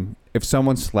 if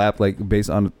someone slapped like based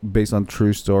on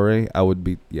true story, I would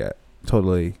be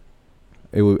totally.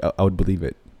 I would believe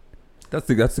it. that's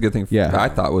the good thing. Yeah, I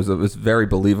thought it was very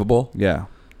believable. Yeah.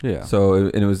 So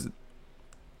it was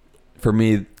for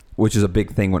me, which is a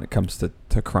big thing when it comes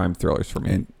to crime thrillers for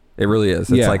me. It really is.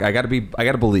 It's like I got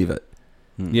to believe it.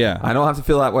 Yeah. I don't have to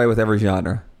feel that way with every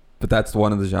genre, but that's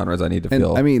one of the genres I need to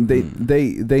feel.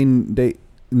 They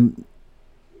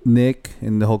Nick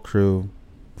and the whole crew,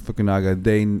 Fukunaga,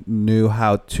 they knew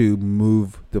how to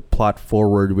move the plot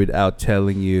forward without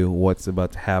telling you what's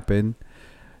about to happen.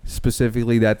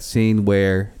 Specifically, that scene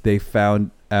where they found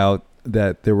out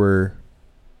that there were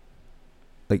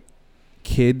like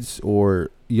kids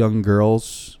or young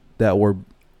girls that were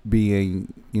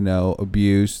being,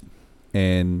 abused,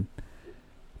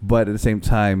 but at the same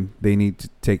time, they need to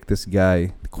take this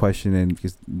guy, question in,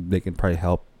 because they can probably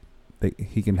help.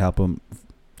 He can help him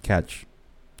catch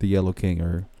the Yellow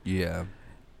King, Yeah.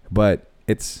 but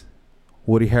it's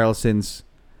Woody Harrelson's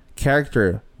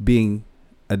character being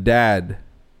a dad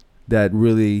that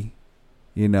really,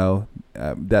 that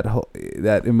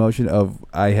emotion of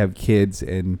I have kids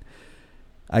and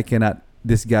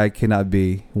this guy cannot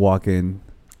be walking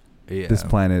this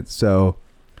planet. So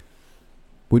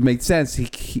would make sense. He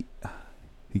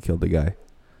killed the guy.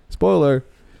 Spoiler.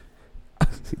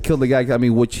 He killed the guy. I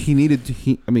mean, which he needed to.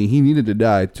 He needed to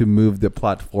die to move the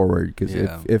plot forward. Because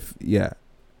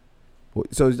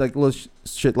so it's like little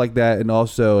shit like that, and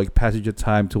also like passage of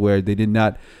time to where they didn't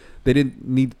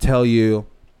need to tell you.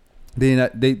 They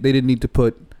didn't need to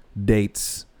put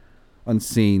dates on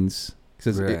scenes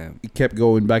because it kept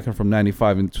going back from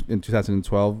 95 in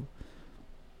 2012.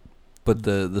 But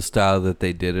the style that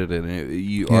they did it in,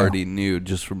 you already knew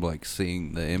just from like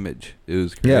seeing the image. It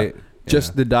was great. Yeah.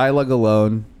 Just the dialogue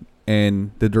alone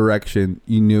and the direction,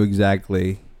 you knew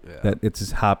exactly that it's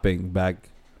just hopping back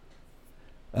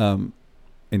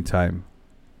in time,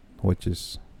 which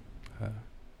is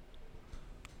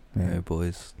Hey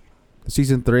boys.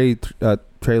 Season 3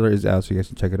 trailer is out, so you guys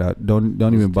can check it out. Don't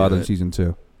even bother it. Season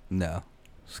 2. No,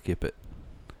 skip it.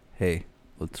 Hey,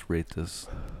 let's rate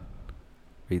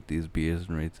these beers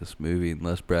and rate this movie.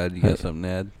 Unless Brad, you got something to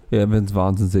add? Yeah, Vince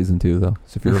Vaughn's in season 2 though.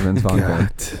 So if you're a Vince Vaughn fan,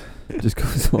 just go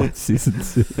to watch season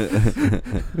 2.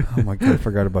 Oh my god, I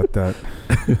forgot about that.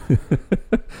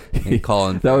 And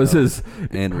Colin. That was his.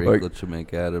 And Rick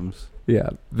McAdams.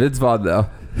 Yeah, Vince Vaughn though.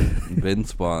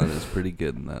 Vince Vaughn is pretty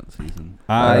good in that season.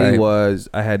 I was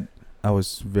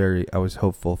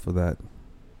hopeful for that.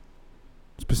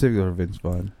 Specifically for Vince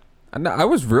Vaughn. I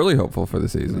was really hopeful for the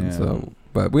season. Yeah. So,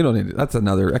 but we don't need it.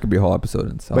 That could be a whole episode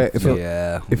in itself. But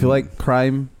if you like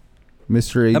crime,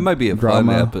 mystery, that might be a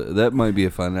drama,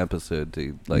 fun episode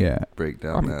to break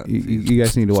down. That you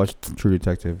guys need to watch True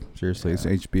Detective. Seriously, it's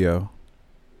HBO.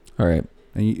 All right.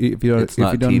 And if you don't, it's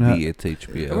not TV, it's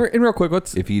HBO. And real quick,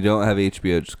 if you don't have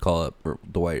HBO, just call up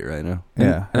Dwight right now.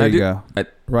 Yeah, there you go.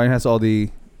 Ryan has all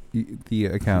the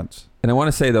accounts. And I want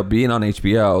to say though, being on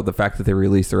HBO, the fact that they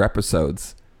release their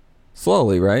episodes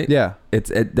slowly, right? Yeah,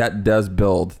 that does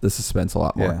build the suspense a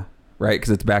lot more. Yeah. Right,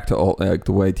 because it's back to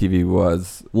the way TV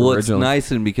was. Well, originally. It's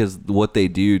nice, and because what they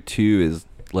do too is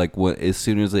like as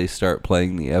soon as they start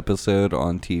playing the episode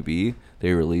on TV,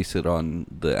 they release it on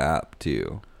the app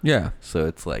too. Yeah. So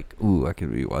it's like, ooh, I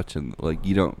can be watching. Like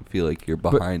you don't feel like you're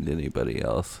behind anybody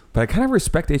else. But I kind of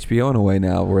respect HBO in a way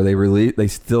now, where they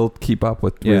still keep up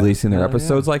with releasing their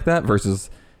episodes like that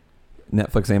versus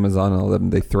Netflix, Amazon, all of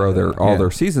them. They throw their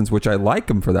seasons, which I like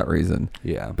them for that reason.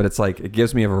 Yeah. But it's like it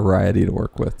gives me a variety to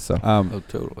work with. So.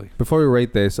 Totally. Before we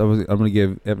rate this, I'm going to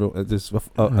give everyone just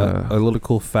a little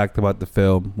cool fact about the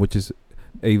film, which is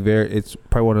it's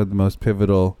probably one of the most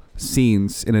pivotal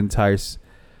scenes in an entire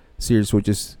series, which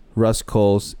is Russ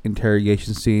Cole's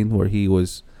interrogation scene where he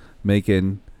was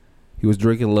drinking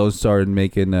Lone Star and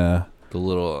making the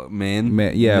little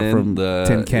from the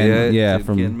Tin Can, Tin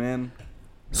Can Man.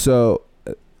 So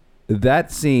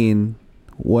that scene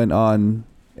went on.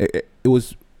 It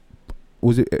was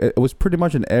pretty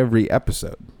much in every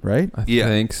episode, right? I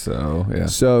think so. Yeah.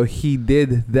 So he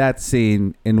did that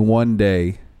scene in one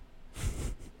day.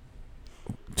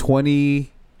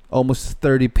 20, almost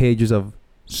 30 pages of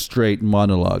straight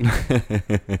monologue.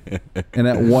 And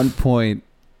at one point,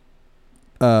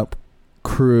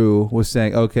 crew was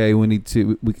saying, "Okay, we need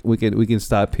to we can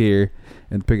stop here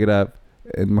and pick it up."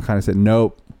 And McConaughey said,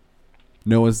 "Nope,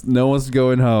 no one's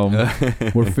going home.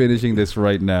 We're finishing this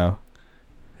right now."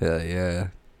 Hell yeah,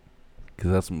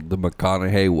 because that's the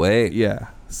McConaughey way. Yeah.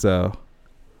 So,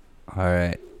 all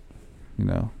right,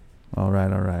 all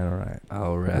right,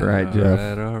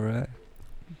 Jeff.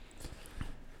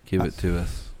 Give it to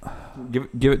us.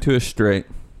 Give it to us straight.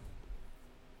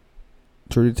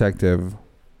 True Detective,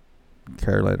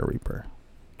 Carolina Reaper.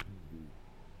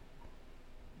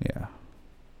 Yeah.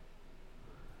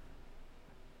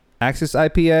 Axis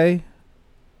IPA.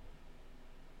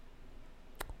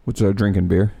 Which are drinking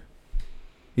beer.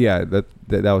 Yeah, that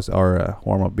was our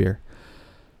warm up beer.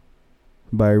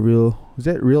 By Real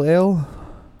Ale?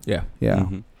 Yeah. Yeah.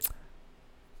 Mm-hmm.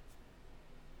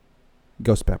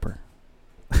 Ghost Pepper.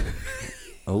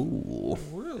 Oh,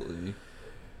 really?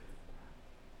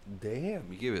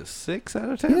 Damn, you give it 6 out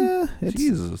of 10? Yeah,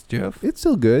 Jesus, Jeff. It's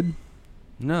still good.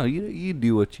 No, you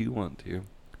do what you want to.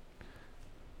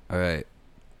 All right.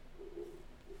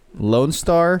 Lone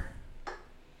Star.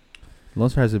 Lone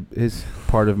Star is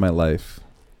part of my life.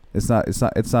 It's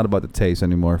not about the taste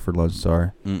anymore for Lone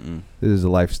Star. Mm-mm. This is a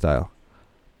lifestyle.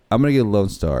 I'm gonna get Lone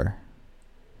Star.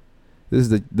 This is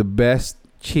the best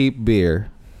cheap beer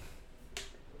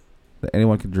that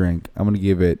anyone can drink. I'm gonna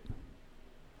give it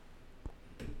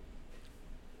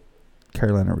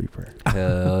Carolina Reaper.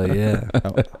 Hell yeah.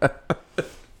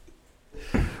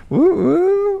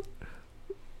 Woo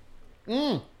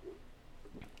woo.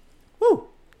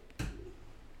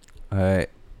 All right.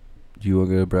 Do you want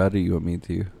to go, Brad, or you want me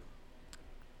to?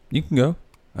 You can go. Or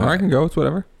I Alright. can go. It's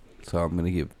whatever. So I'm going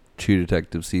to give True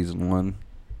Detective Season 1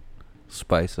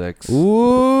 Spice X.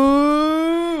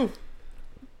 Ooh.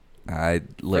 I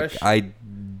Fresh. I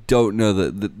don't know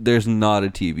that there's not a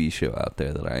TV show out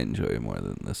there that I enjoy more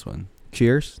than this one.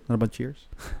 Cheers. Not about Cheers.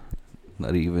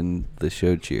 Not even the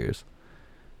show Cheers.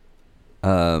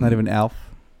 Not even Alf.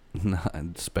 Not,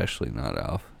 especially not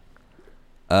Alf.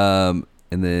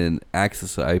 And then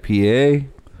Axis IPA.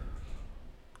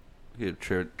 We get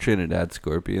Trinidad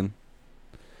Scorpion.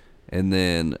 And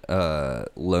then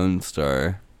Lone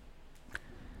Star.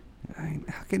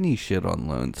 How can you shit on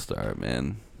Lone Star,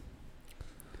 man?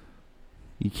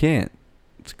 You can't.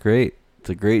 It's great. It's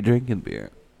a great drinking beer.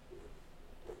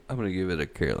 I'm going to give it a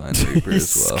Carolina Reaper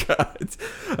as well. Scott.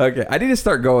 Okay, I need to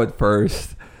start going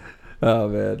first. Oh,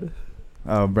 man.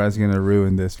 Oh, Brad's gonna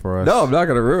ruin this for us. No, I'm not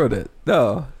going to ruin it.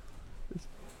 No.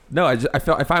 No, I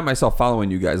find myself following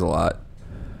you guys a lot.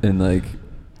 And, like,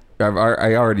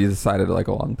 I already decided, like,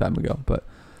 a long time ago. But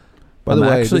By the I'm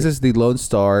way, actually- this is the Lone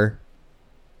Star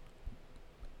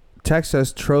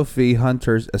Texas Trophy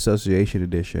Hunters Association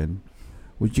Edition,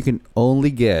 which you can only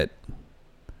get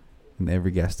in every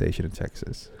gas station in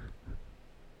Texas.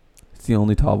 it's the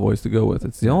only tall boys to go with.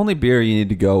 It's the only beer you need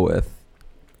to go with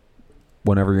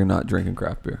whenever you're not drinking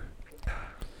craft beer.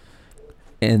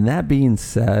 And that being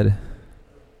said,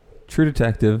 True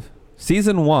Detective,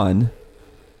 Season 1,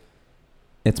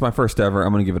 it's my first ever.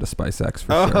 I'm going to give it a Spice X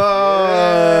for sure.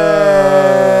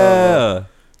 Yeah.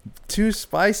 2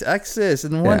 Spice X's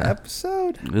in one Yeah.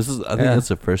 episode. I think Yeah. that's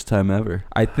the first time ever.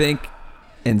 I think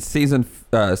in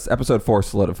episode 4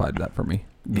 solidified that for me.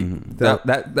 Mhm.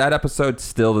 That episode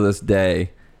still to this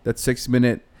day. That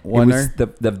 6-minute It was wonder.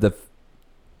 the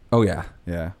oh yeah.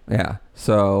 Yeah. Yeah.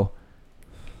 So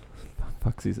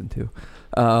fuck season 2.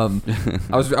 I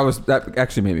was that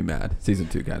actually made me mad. Season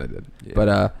 2 kind of did. Yeah.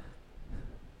 But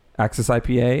Axis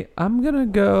IPA, I'm going to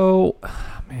go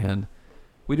man.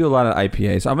 We do a lot of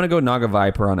IPA. So I'm going to go Naga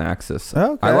Viper on Axis.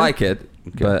 Okay. I like it,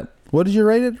 Okay. but What did you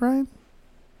rate it, Ryan?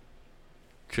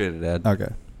 Trinidad.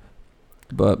 Okay.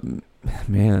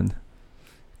 man,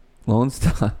 Lone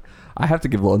Star. I have to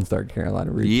give Lone Star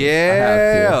Carolina Reaper. Yeah.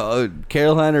 I have to.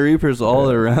 Carolina Reaper's all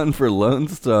around for Lone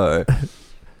Star.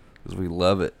 Because we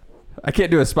love it. I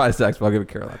can't do a Spice X, but I'll give it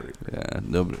Carolina Reaper. Yeah.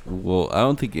 Nobody, well, I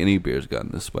don't think any beer's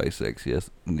gotten the Spice X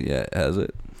yet, has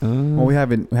it? Well, we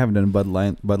haven't done Bud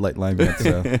Light Lime yet,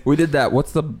 so We did that.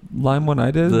 What's the lime one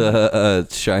I did? The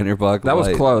Shiner Bock That was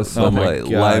Light. close. Oh my Light,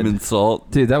 God. Lime and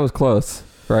salt. Dude, that was close,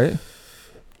 right?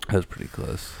 That was pretty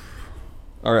close.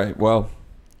 All right. Well,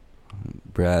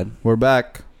 Brad, we're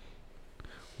back.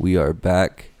 we are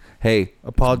back. Hey,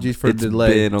 Apologies for the it's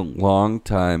delay. been a long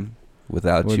time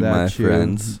without you, my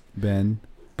friends. Ben.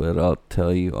 But I'll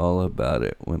tell you all about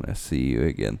it when I see you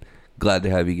again. Glad to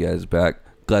have you guys back.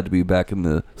 Glad to be back in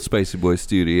the Spicy Boy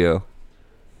studio.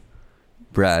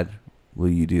 Brad, will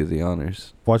you do the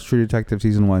honors? Watch True Detective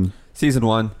Season 1. season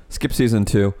 1, skip season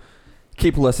 2.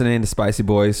 Keep listening to Spicy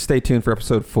Boys. Stay tuned for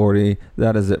episode 40.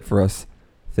 That is it for us.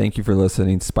 Thank you for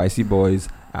listening. Spicy Boys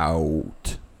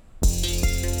out.